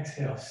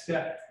 exhale,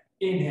 step,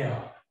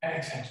 inhale,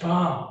 exhale,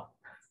 bomb.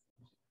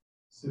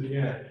 Let's do it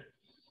again.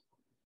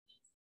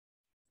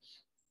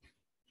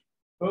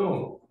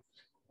 Boom.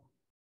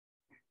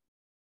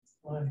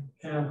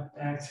 Inhale,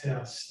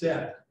 exhale,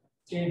 step,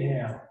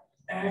 inhale,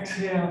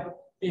 exhale,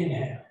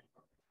 inhale.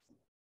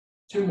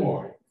 Two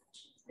more.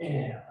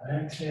 Inhale,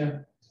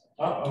 exhale.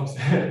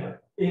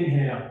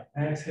 Inhale,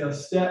 exhale,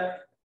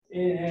 step,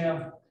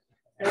 inhale,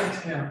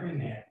 exhale,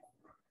 inhale.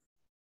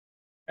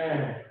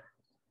 And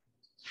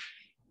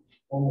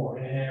one more.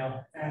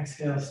 Inhale,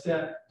 exhale,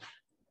 step,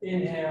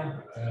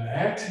 inhale,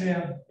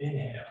 exhale,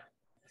 inhale.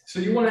 So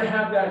you want to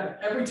have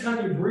that every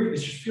time you breathe, it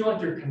should feel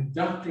like you're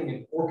conducting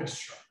an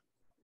orchestra.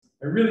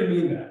 I really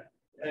mean that.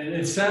 And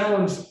it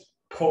sounds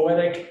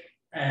poetic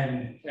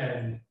and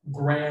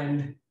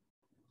grand,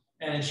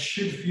 and it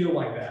should feel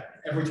like that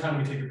every time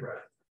we take a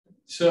breath.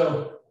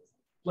 So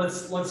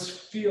let's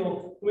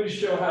feel, let me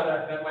show how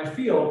that might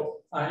feel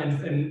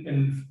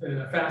in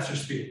a faster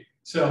speed.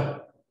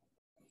 So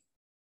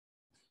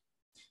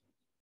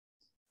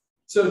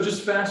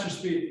just faster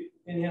speed,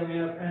 inhaling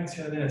up,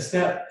 exhaling,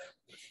 step.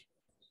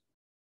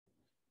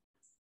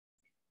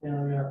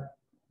 Inhaling up,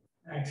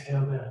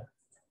 exhale down,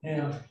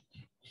 inhale.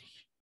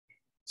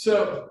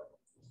 So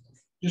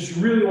just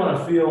really want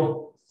to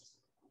feel,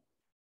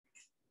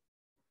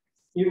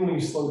 even when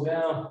you slow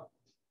down,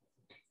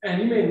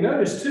 and you may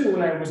notice too,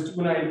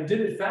 when I did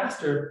it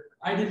faster,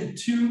 I did a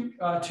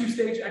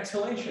two-stage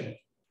exhalation.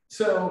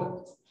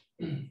 So,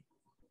 and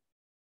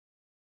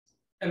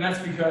that's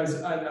because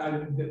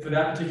for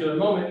that particular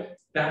moment,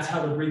 that's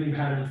how the breathing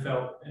pattern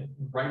felt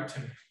right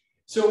to me.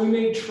 So we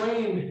may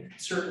train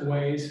certain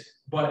ways,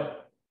 but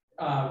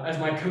as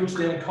my coach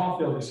Dan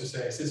Caulfield used to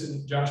say,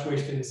 assistant Josh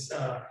Waston's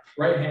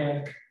right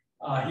hand,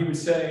 he would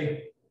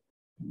say,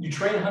 you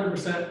train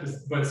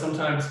 100%, but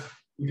sometimes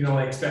you can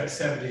only expect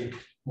 70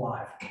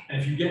 live.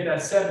 And if you get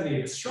that 70,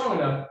 it's strong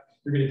enough,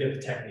 you're going to get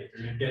the technique.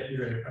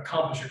 You're going to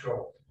accomplish your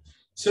goal.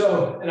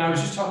 So, and I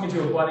was just talking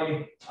to a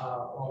buddy,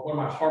 one of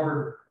my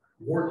Harvard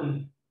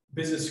Wharton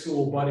business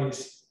school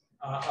buddies,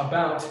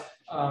 about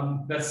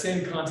that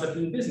same concept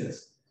in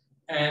business.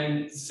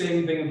 And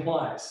same thing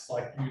applies.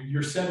 Like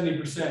your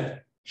 70%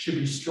 should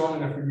be strong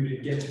enough for you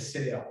to get to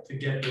sale, to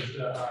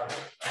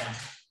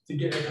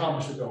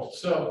accomplish the goal.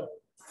 So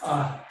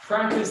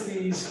practice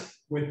these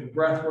with the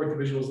breath work, the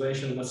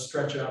visualization. Let's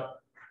stretch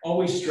up.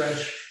 always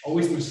stretch,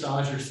 always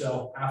massage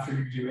yourself after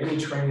you do any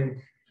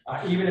training,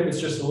 even if it's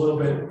just a little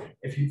bit.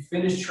 If you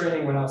finish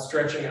training without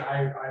stretching,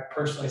 I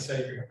personally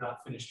say you have not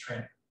finished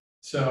training.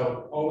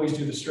 So always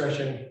do the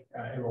stretching.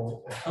 It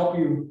will help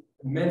you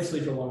immensely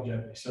for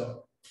longevity.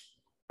 So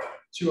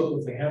 2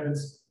 uplifting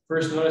heavens.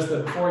 First, notice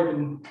that before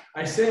even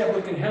I say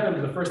uplifting heaven,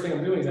 but the first thing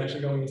I'm doing is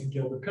actually going into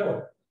gilded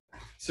pillar.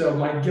 So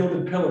my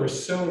gilded pillar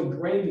is so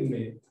ingrained in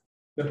me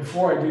that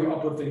before I do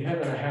uplifting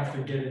heaven, I have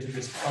to get into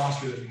this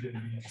posture that we did in the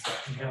beginning. So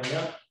inhaling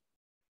up.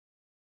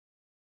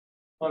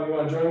 You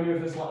want to join me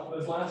with this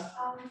last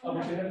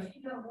uplifting heaven?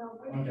 No.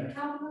 When you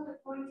tell them the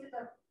point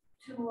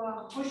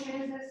to push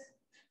in this?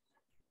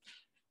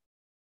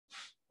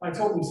 I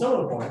told them some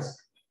of the points.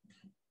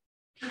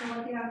 You know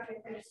what the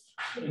object is.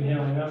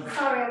 Inhaling up.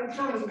 Sorry, I'm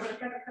showing you, but I've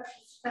got to cut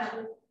this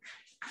down.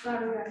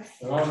 Sorry, guys.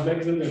 They're all big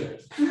as a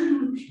minute.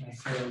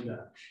 Exhaling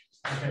down.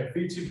 Okay,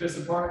 feet 2 fists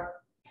apart.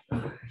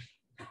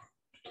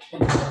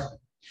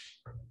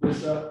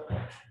 This up.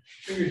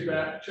 Fingers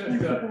back,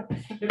 chest up.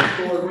 Hips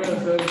forward, weight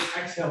on toes.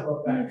 Exhale,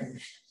 up, back.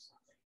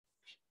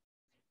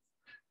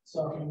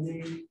 Soften the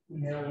knee.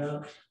 Inhaling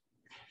up.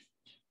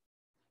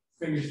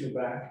 Fingers to the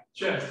back.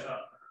 Chest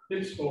up.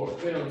 Hips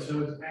forward, weight on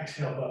toes.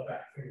 Exhale, up,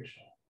 back. Fingers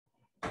up.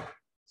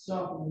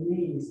 Soften the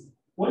knees.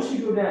 Once you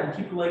go down,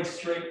 keep the legs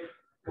straight,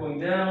 going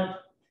down.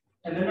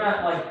 And they're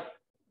not like,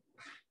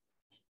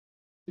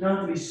 you don't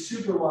have to be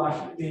super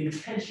locked, the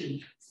intention.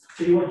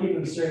 So you want to keep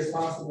them as straight as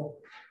possible.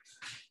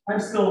 I'm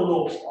still a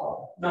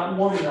little not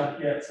warm enough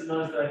yet, so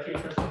notice that I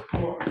can't touch the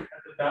floor. I have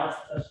to bounce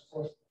to touch the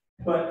floor.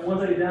 But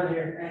once I get down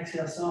here,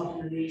 exhale,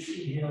 soften the knees,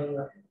 inhaling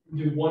up.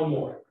 Do 1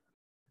 more.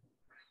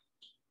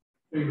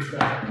 Fingers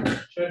back,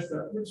 chest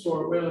up, hips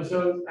forward, weight on the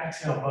toes.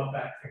 Exhale, butt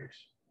back, fingers.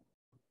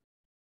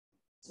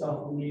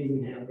 Soften the knees,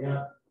 inhaling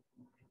up.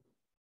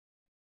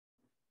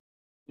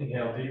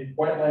 Inhale deep,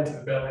 white line to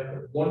the belly,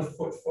 put 1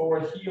 foot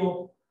forward,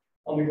 heel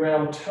on the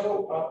ground,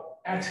 toe up.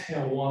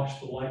 Exhale, wash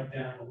the light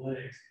down the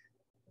legs.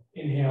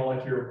 Inhale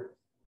like you're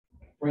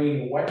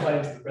bringing the white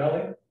light into the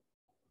belly.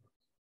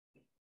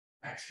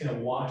 Exhale,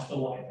 wash the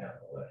light down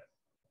the leg.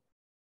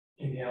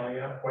 Inhaling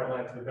up, white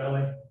light to the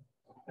belly.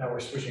 Now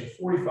we're switching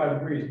 45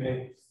 degrees,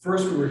 meaning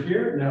first we were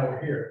here, now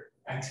we're here.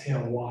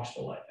 Exhale, wash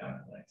the light down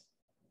the legs.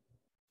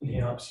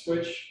 Inhale up,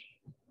 switch,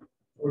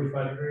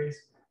 45 degrees,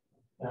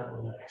 down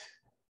the legs.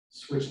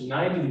 Switch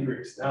 90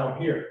 degrees, now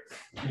I'm here.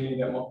 Meaning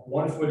that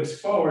 1 foot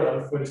is forward,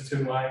 other foot is to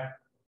my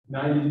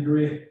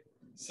 90-degree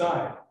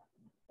side.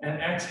 And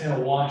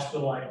exhale, wash the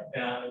light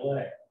down the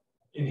leg.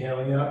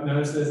 Inhaling up,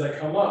 notice that as I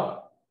come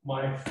up,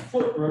 my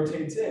foot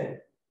rotates in.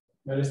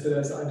 Notice that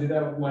as I do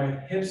that, my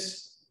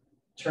hips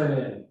turn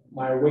in.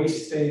 My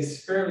waist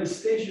stays fairly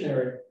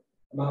stationary.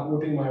 I'm not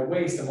whipping my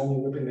waist, I'm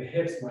only whipping the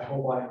hips. My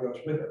whole body goes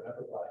with it,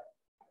 upper body.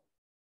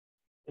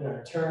 And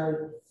I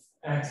turn,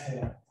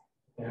 exhale,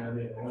 down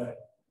the other way.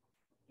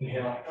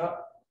 Inhale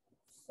up,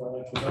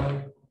 forward to the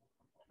belly.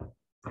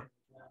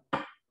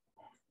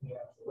 Inhale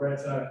to the right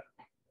side.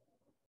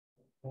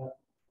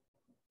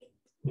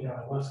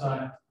 Inhale left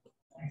side.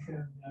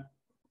 Exhale down.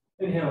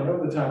 Inhale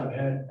over the top of the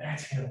head.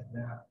 Exhale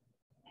down.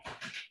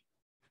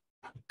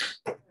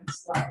 And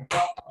slide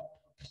up.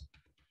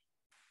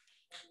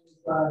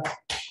 Inside.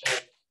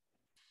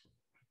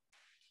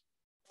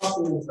 Up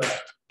and inside.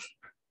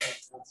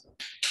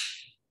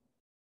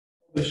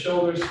 The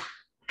shoulders.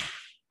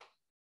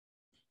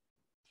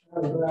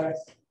 The backs.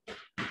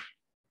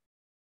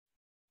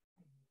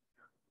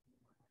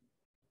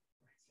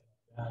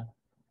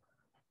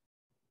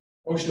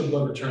 Ocean of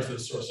blood returns to the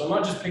source. So I'm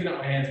not just picking up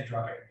my hands and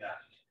dropping them down.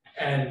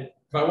 And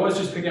if I was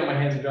just picking up my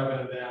hands and dropping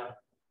them down,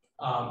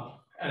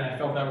 and I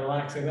felt that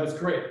relaxing, that's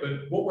great.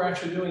 But what we're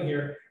actually doing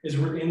here is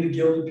we're in the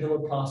gilded pillar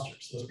posture.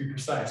 So let's be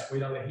precise.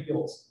 Weight on the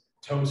heels,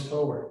 toes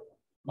forward.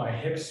 My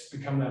hips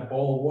become that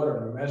bowl of water.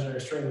 My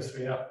imaginary string lifts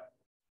me up.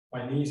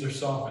 My knees are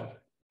softened.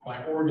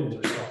 My organs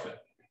are softened.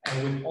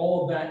 And with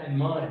all of that in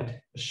mind,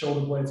 the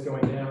shoulder blades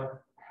going down,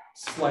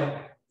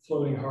 slight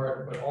floating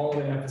heart, but all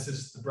the emphasis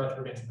is the breath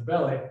into the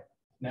belly.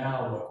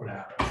 Now look what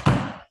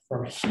happens.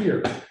 From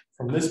here,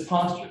 from this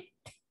posture,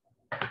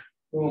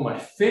 when my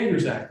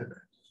fingers activate,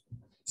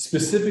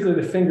 specifically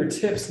the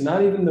fingertips,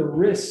 not even the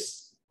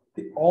wrists,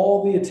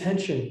 all the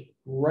attention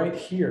right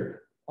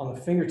here on the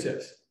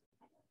fingertips.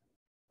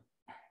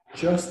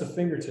 Just the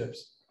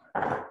fingertips.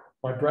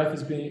 My breath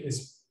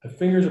the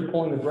fingers are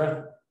pulling the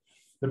breath.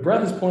 The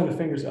breath is pulling the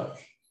fingers up.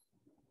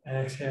 And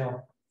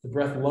exhale, the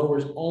breath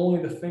lowers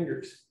only the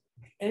fingers.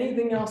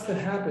 Anything else that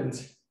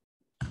happens,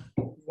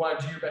 you want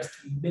to do your best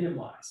to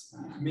minimize.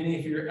 Meaning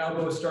if your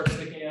elbows start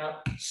sticking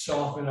out,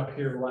 soften up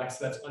here, relax,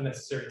 that's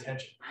unnecessary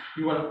tension.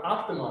 You want to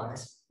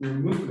optimize your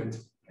movement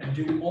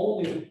and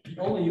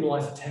only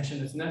utilize the tension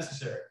that's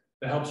necessary.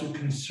 That helps you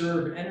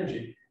conserve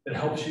energy, that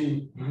helps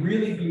you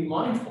really be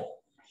mindful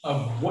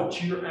of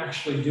what you're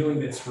actually doing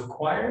that's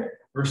required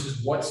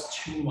versus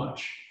what's too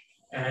much.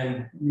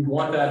 And you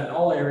want that in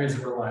all areas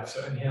of your life.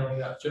 So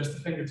inhaling up, just the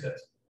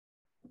fingertips.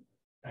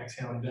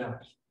 Exhaling down.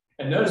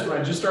 And notice when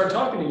I just started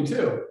talking to you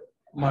too,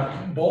 my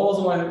weight was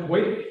on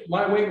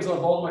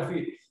the balls of my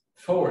feet,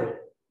 forward.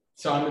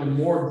 So I'm in a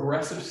more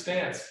aggressive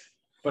stance,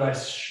 but I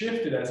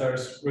shifted as I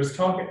was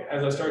talking,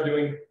 as I started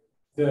doing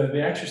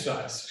the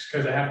exercise,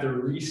 because I have to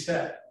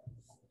reset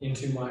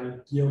into my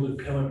yielded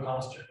pillar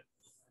posture.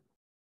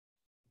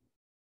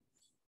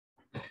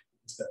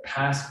 It's the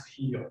passive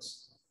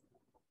heels.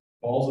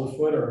 Balls of the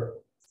foot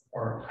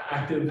are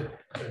active,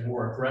 they're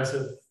more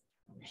aggressive.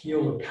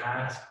 Heels are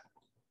passive,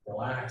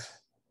 relax.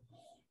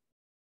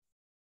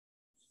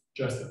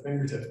 Just the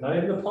fingertips, not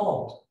even the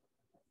palms,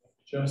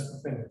 just the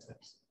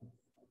fingertips.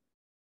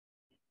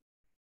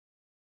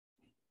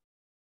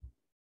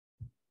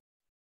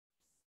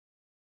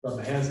 Rub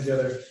the hands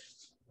together.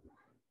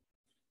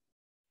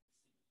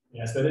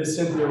 Yes, that is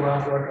Cynthia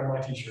Rothrock on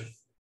my t-shirt.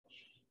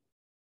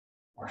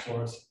 Martial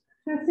arts.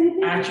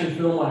 Action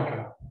film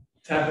icon.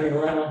 Tapping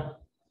around.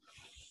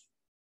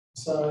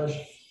 Massage.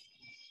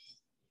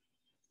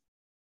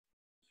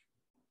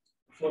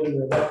 Floating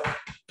rib up.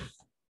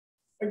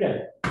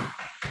 Again.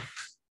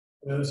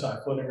 The other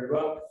side, floating rib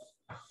up.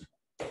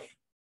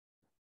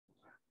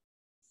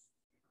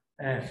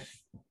 And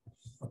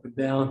up and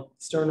down.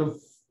 Sternum.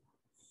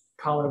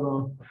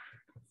 Collarbone.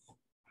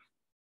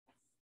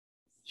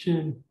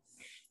 Chin.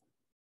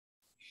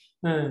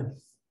 And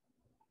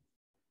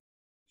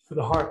for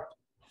the heart,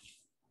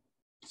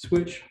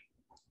 switch,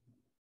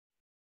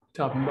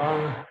 top and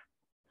bottom,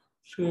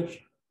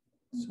 switch,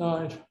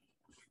 side,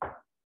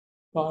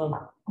 bottom,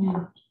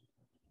 and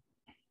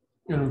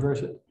reverse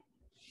it.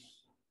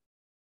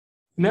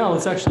 Now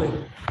let's actually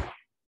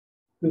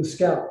do the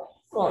scalp.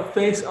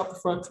 Face up the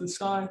front to the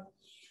side,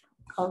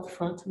 out the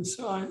front to the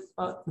side,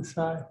 up the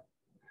side,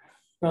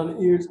 around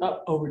the ears,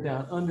 up, over,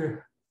 down,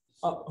 under,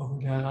 up,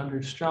 over, down,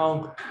 under,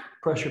 strong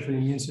pressure for the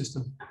immune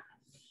system.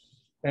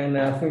 And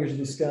now fingers to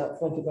the scalp,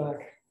 front to back,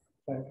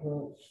 back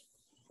front,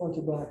 front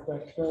to back,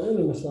 back to front,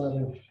 really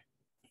massaging,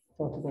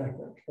 front to back,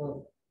 back to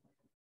front.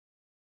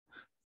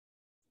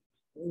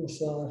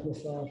 Massage,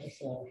 massage,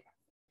 massage.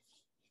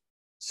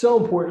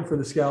 So important for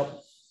the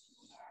scalp.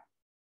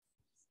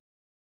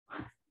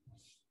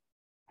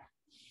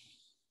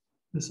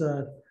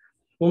 Massage.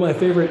 One of my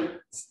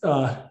favorite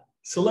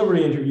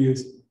celebrity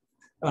interviews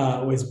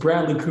was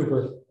Bradley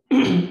Cooper.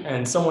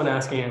 And someone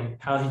asking him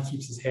how he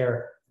keeps his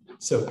hair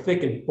so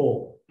thick and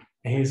full,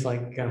 and he's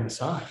like, got a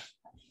massage.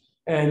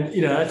 And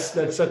you know,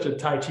 that's such a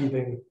Tai Chi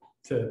thing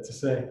to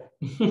say.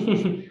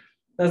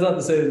 That's not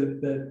to say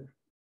that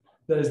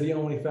is the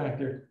only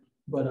factor,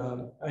 but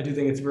I do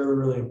think it's really,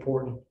 really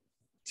important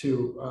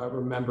to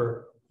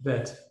remember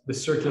that the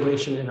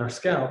circulation in our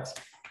scalps,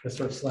 let's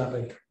start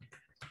slapping.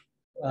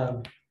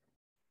 That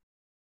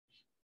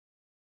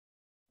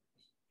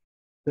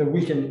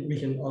we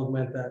can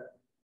augment that.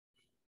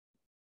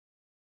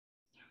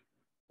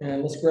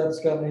 And let's grab the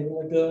scalp maybe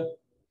like that.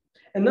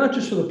 And not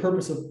just for the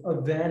purpose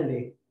of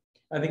vanity.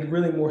 I think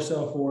really more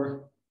so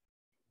for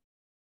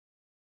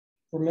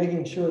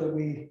making sure that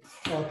we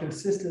are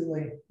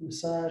consistently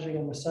massaging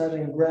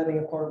and grabbing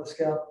a part of the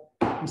scalp,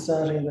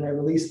 massaging and then I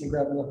release and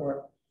grab another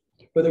part.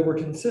 But that we're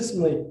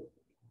consistently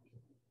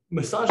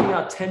massaging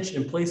out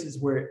tension in places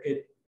where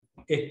it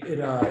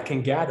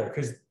can gather.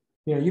 Because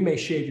you know, you may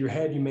shave your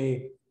head, you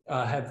may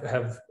have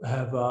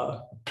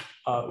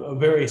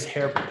various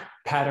hair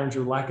patterns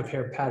or lack of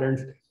hair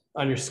patterns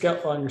on your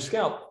scalp.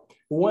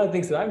 But one of the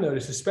things that I've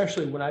noticed,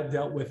 especially when I've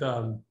dealt with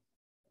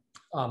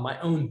my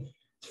own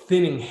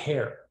thinning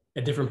hair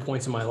at different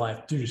points in my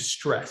life due to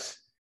stress,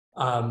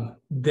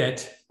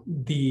 that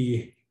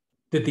the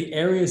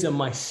areas of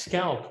my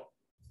scalp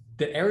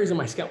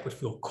would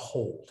feel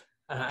cold.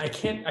 I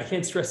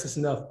can't stress this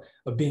enough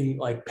of being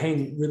like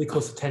paying really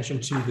close attention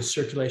to the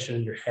circulation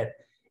in your head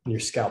and your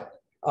scalp.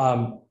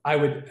 I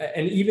would,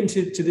 and even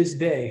to this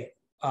day,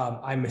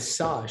 I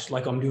massage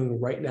like I'm doing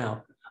right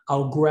now.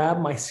 I'll grab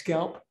my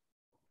scalp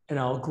and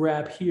I'll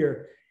grab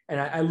here.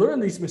 And I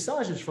learned these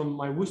massages from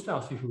my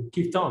Wustau Sifu,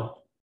 Keith Tong.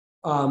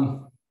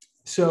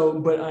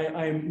 But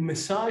I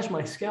massage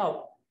my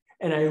scalp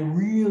and I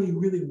really,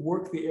 really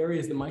work the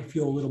areas that might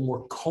feel a little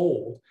more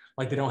cold,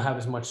 like they don't have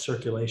as much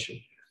circulation.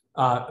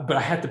 But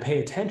I have to pay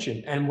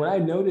attention. And when I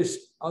noticed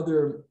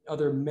other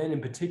men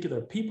in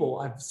particular, people,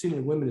 I've seen it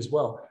in women as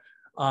well,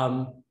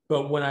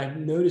 but when I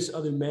noticed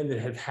other men that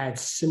have had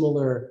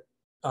similar,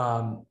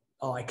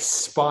 like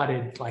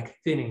spotted, like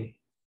thinning,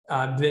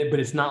 but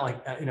it's not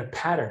like in a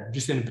pattern,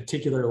 just in a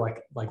particular,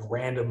 like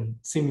random,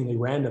 seemingly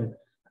random.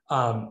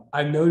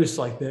 I've noticed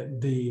like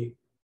the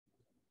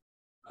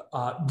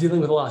dealing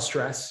with a lot of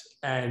stress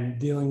and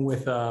dealing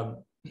with,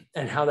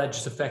 and how that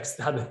just affects,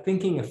 how the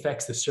thinking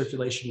affects the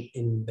circulation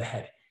in the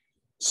head.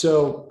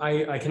 So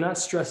I cannot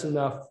stress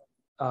enough,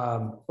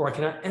 or I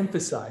cannot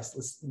emphasize,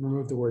 let's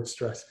remove the word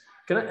stress.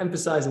 Cannot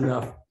emphasize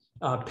enough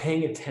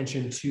paying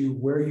attention to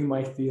where you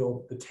might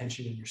feel the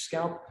tension in your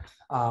scalp,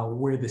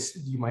 where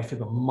you might feel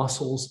the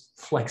muscles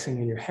flexing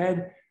in your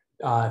head.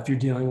 If you're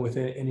dealing with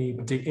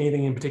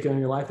anything in particular in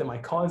your life that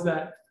might cause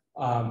that,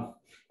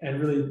 and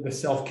really the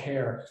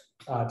self-care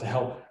to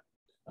help.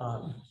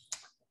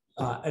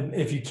 And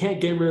if you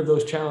can't get rid of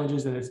those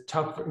challenges and it's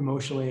tough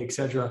emotionally,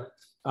 etc.,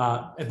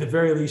 at the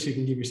very least, you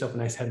can give yourself a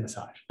nice head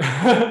massage.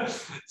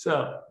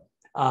 So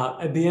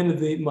At the end of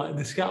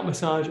the scalp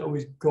massage,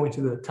 always going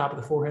to the top of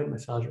the forehead,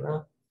 massage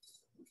around,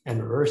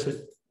 and reverse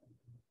it.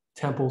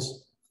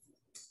 Temples,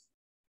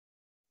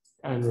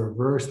 and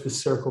reverse the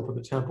circle for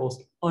the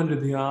temples, under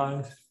the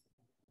eyes,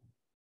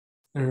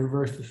 and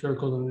reverse the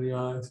circles under the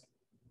eyes,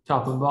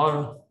 top and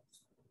bottom,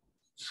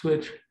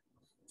 switch,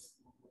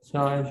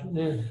 sides,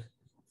 in,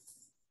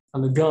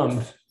 on the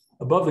gums,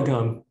 above the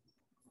gum,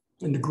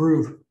 in the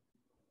groove,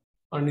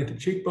 underneath the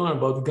cheekbone,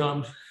 above the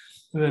gums,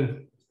 and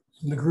then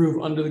in the groove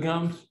under the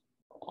gums,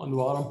 on the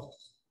bottom,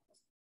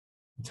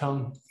 the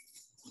tongue,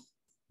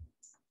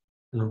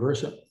 and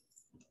reverse it.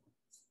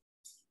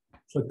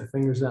 Flick the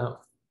fingers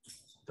out,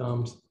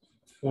 thumbs,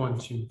 1,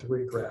 2,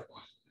 3, grab.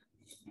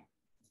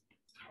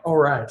 All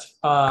right,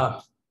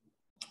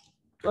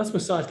 let's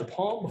massage the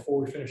palm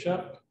before we finish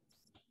up.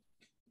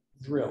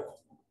 Drill,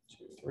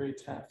 2, 3,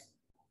 tap.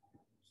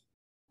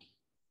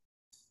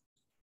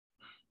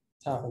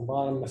 Top and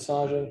bottom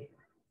massaging,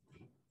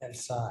 and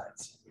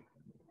sides.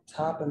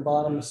 Top and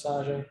bottom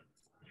massaging,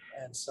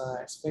 and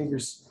sides.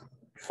 Fingers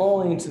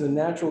falling into the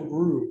natural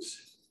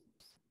grooves.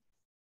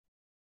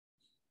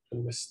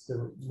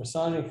 The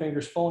massaging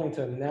fingers falling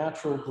into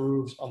natural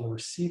grooves on the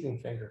receiving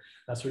finger.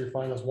 That's where you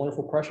find those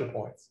wonderful pressure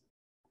points.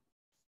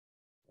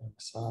 And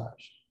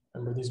massage.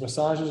 Remember, these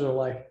massages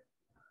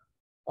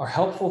are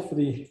helpful for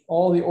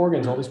all the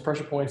organs. All these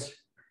pressure points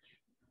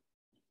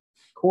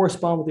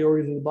correspond with the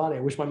organs of the body.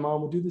 I wish my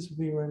mom would do this with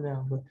me right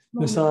now. But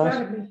massage.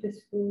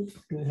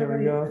 Here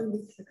we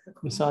go.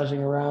 Massaging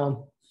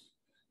around,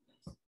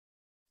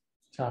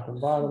 top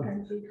and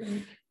bottom,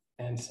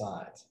 and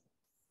sides.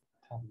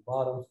 Top and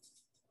bottom.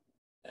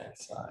 And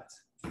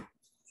sides,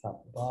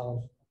 top and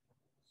bottom,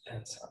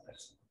 and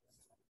sides,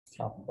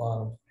 top and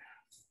bottom,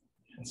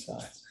 and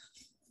sides,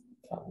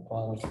 top and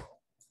bottom,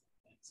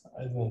 and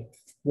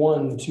sides.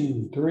 1,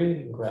 2, 3,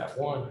 and grab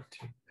 1,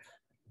 2.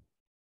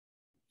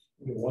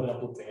 Do one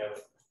up, look together.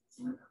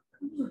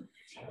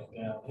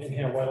 Down.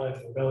 Inhale, wide line to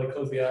the belly,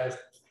 close the eyes.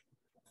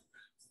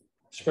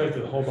 Spread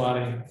through the whole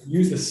body.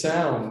 Use the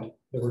sound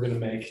that we're going to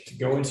make to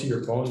go into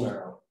your bone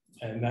marrow,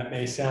 and that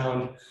may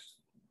sound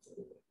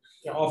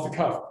off the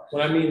cuff.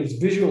 What I mean is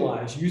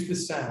visualize, use the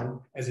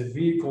sound as a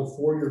vehicle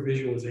for your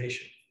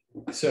visualization.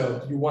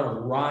 So you want to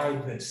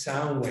ride the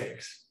sound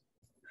waves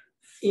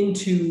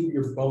into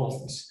your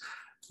bones.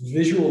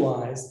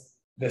 Visualize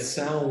the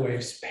sound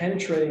waves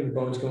penetrating the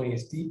bones, going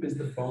as deep as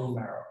the bone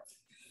marrow,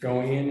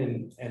 going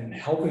in and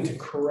helping to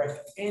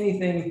correct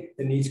anything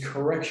that needs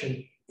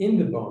correction in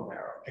the bone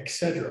marrow,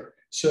 etc.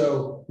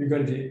 So you're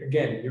going to,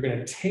 again, you're going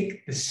to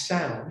take the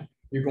sound.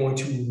 You're going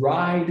to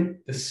ride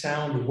the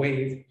sound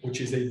wave, which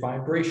is a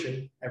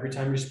vibration. Every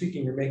time you're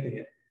speaking, you're making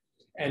it.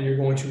 And you're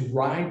going to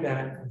ride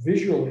that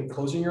visually,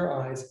 closing your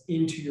eyes,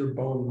 into your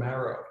bone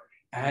marrow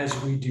as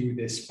we do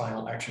this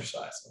final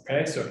exercise.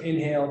 Okay, so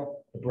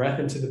inhale, the breath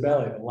into the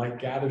belly, the light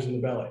gathers in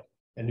the belly,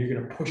 and you're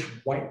going to push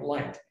white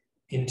light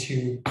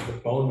into the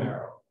bone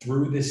marrow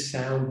through this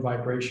sound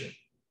vibration.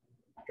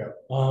 Go.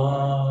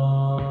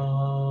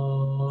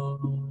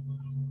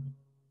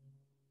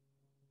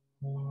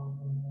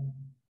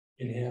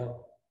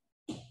 Inhale,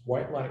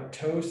 white light,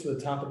 toes to the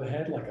top of the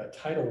head like a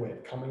tidal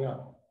wave coming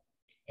up.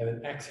 And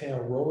then exhale,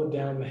 roll it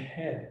down the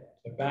head,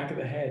 the back of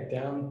the head,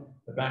 down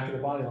the back of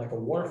the body like a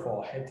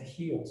waterfall, head to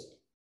heels.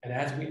 And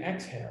as we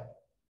exhale,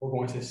 we're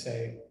going to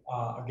say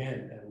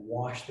again and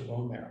wash the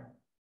bone marrow.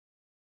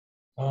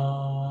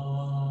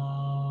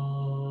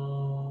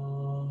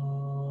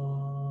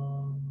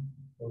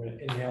 We're going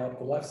to inhale up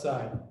the left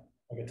side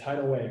like a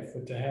tidal wave,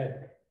 foot to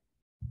head.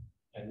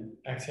 And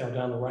exhale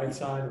down the right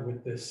side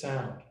with this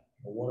sound.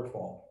 A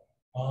waterfall.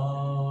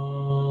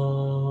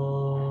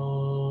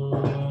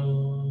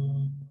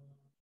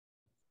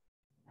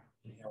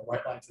 Inhale,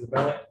 white light to the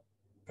belly,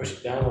 push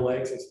it down the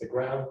legs into the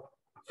ground,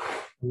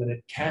 and then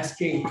it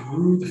cascade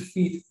through the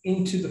feet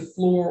into the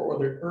floor or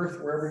the earth,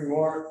 wherever you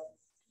are,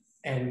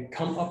 and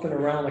come up and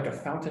around like a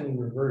fountain in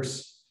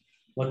reverse.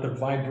 Let the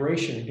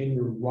vibration, again,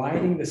 you're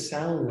riding the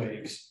sound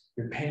waves.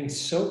 You're paying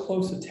so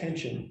close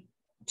attention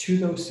to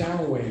those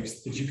sound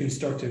waves that you can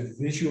start to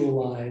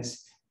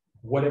visualize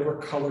whatever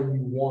color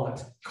you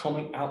want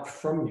coming out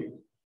from you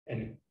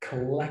and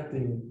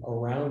collecting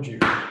around you,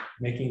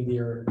 making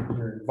your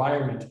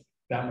environment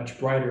that much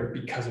brighter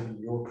because of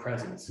your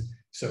presence.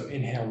 So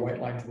inhale,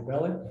 white light to the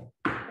belly,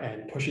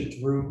 and push it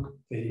through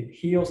the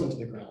heels into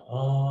the ground.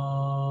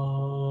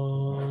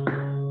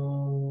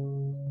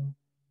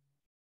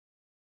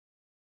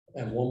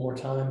 And one more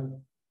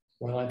time,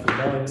 white light to the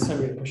belly. This time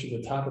you're going to push it to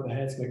the top of the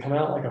head. It's going to come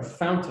out like a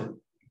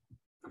fountain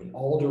in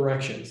all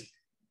directions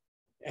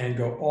and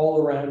go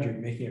all around you,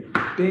 making a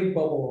big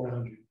bubble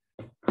around you.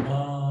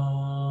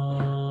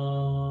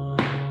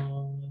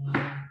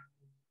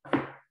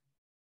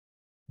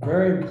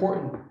 Very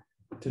important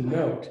to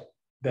note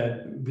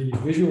that the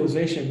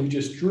visualization we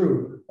just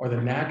drew are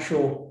the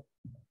natural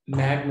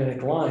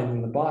magnetic lines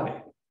in the body.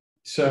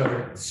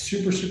 So it's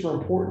super, super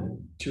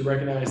important to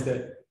recognize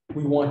that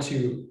we want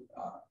to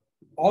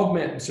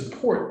augment and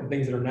support the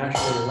things that are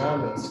naturally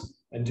around us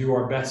and do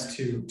our best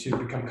to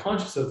become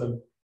conscious of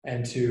them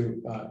and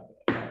to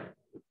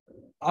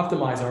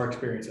optimize our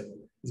experience of it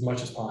as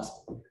much as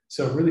possible.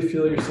 So really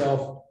feel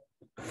yourself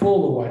full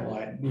of the white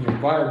light, the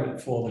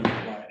environment full of the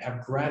white light,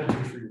 have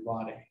gratitude for your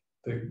body,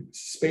 the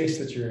space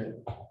that you're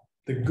in,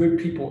 the good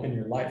people in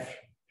your life.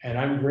 And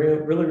I'm really,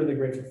 really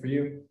grateful for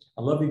you.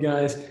 I love you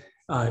guys.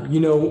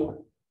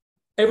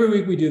 Every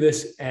week we do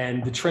this,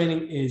 and the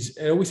training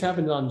it always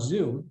happens on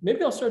Zoom.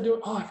 Maybe I'll start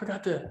doing,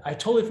 I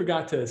totally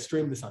forgot to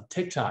stream this on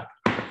TikTok.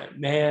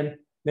 Man,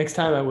 next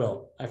time I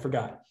will. I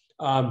forgot.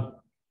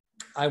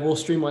 I will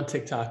stream on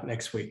TikTok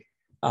next week.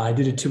 I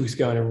did it 2 weeks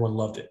ago and everyone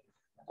loved it.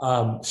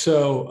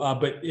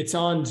 But it's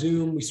on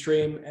Zoom, we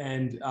stream,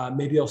 and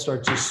maybe I'll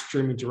start just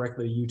streaming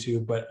directly to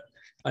YouTube. But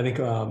I think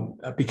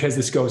because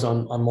this goes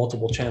on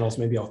multiple channels,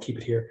 maybe I'll keep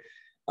it here.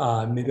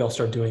 Maybe I'll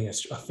start doing a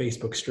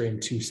Facebook stream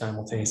too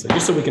simultaneously,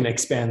 just so we can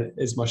expand it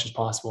as much as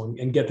possible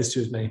and get this to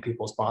as many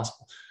people as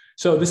possible.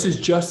 So this is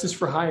Justice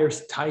for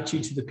Hire's Tai Chi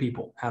to the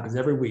People. Happens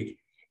every week,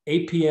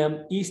 8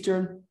 p.m.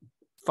 Eastern,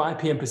 5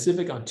 p.m.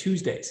 Pacific on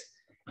Tuesdays.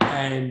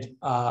 And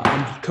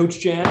I'm Coach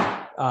Jan.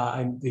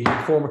 I'm the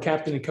former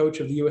captain and coach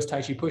of the U.S.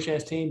 Tai Chi Push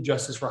Hands team.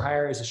 Justice for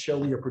Hire is a show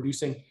we are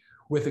producing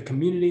with a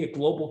community, a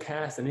global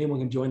cast, and anyone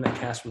can join that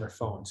cast from their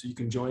phone. So you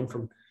can join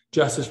from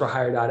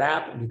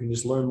justiceforhire.app, and you can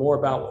just learn more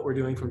about what we're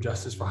doing from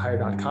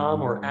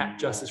justiceforhire.com or at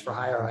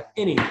justiceforhire on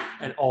any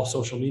and all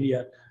social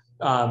media.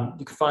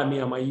 You can find me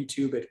on my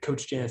YouTube at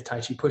Coach Jan's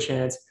Tai Chi Push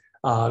Hands.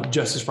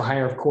 Justice for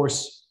Hire, of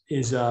course,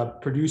 is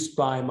produced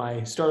by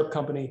my startup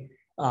company,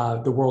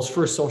 the world's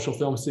first social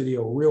film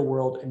studio, Real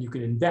World, and you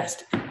can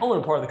invest and own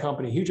a part of the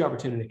company, huge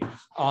opportunity,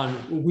 on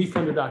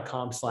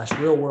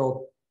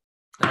wefunder.com/realworld.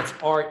 That's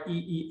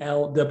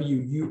REELWURLD.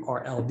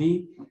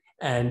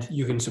 And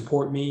you can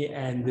support me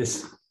and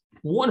this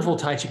wonderful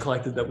Tai Chi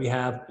collective that we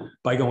have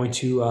by going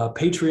to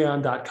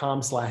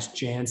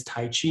patreon.com/Jan's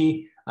Tai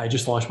Chi. I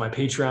just launched my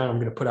Patreon. I'm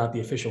going to put out the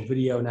official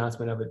video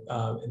announcement of it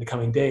in the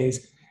coming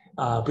days.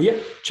 But yeah,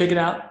 check it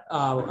out.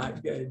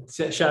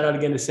 Shout out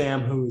again to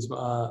Sam, who's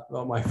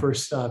my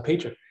first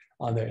patron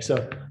on there.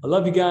 So I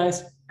love you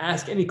guys.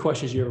 Ask any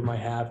questions you ever might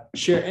have.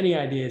 Share any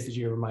ideas that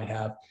you ever might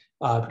have,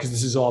 because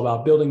this is all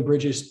about building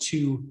bridges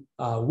to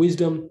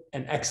wisdom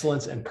and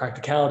excellence and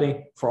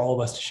practicality for all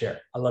of us to share.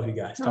 I love you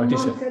guys. Talk to you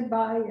soon. My mom said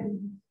bye,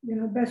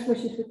 and best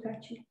wishes with Tai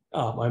Chi.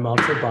 My mom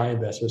said bye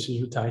and best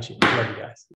wishes with Tai Chi. I love you guys.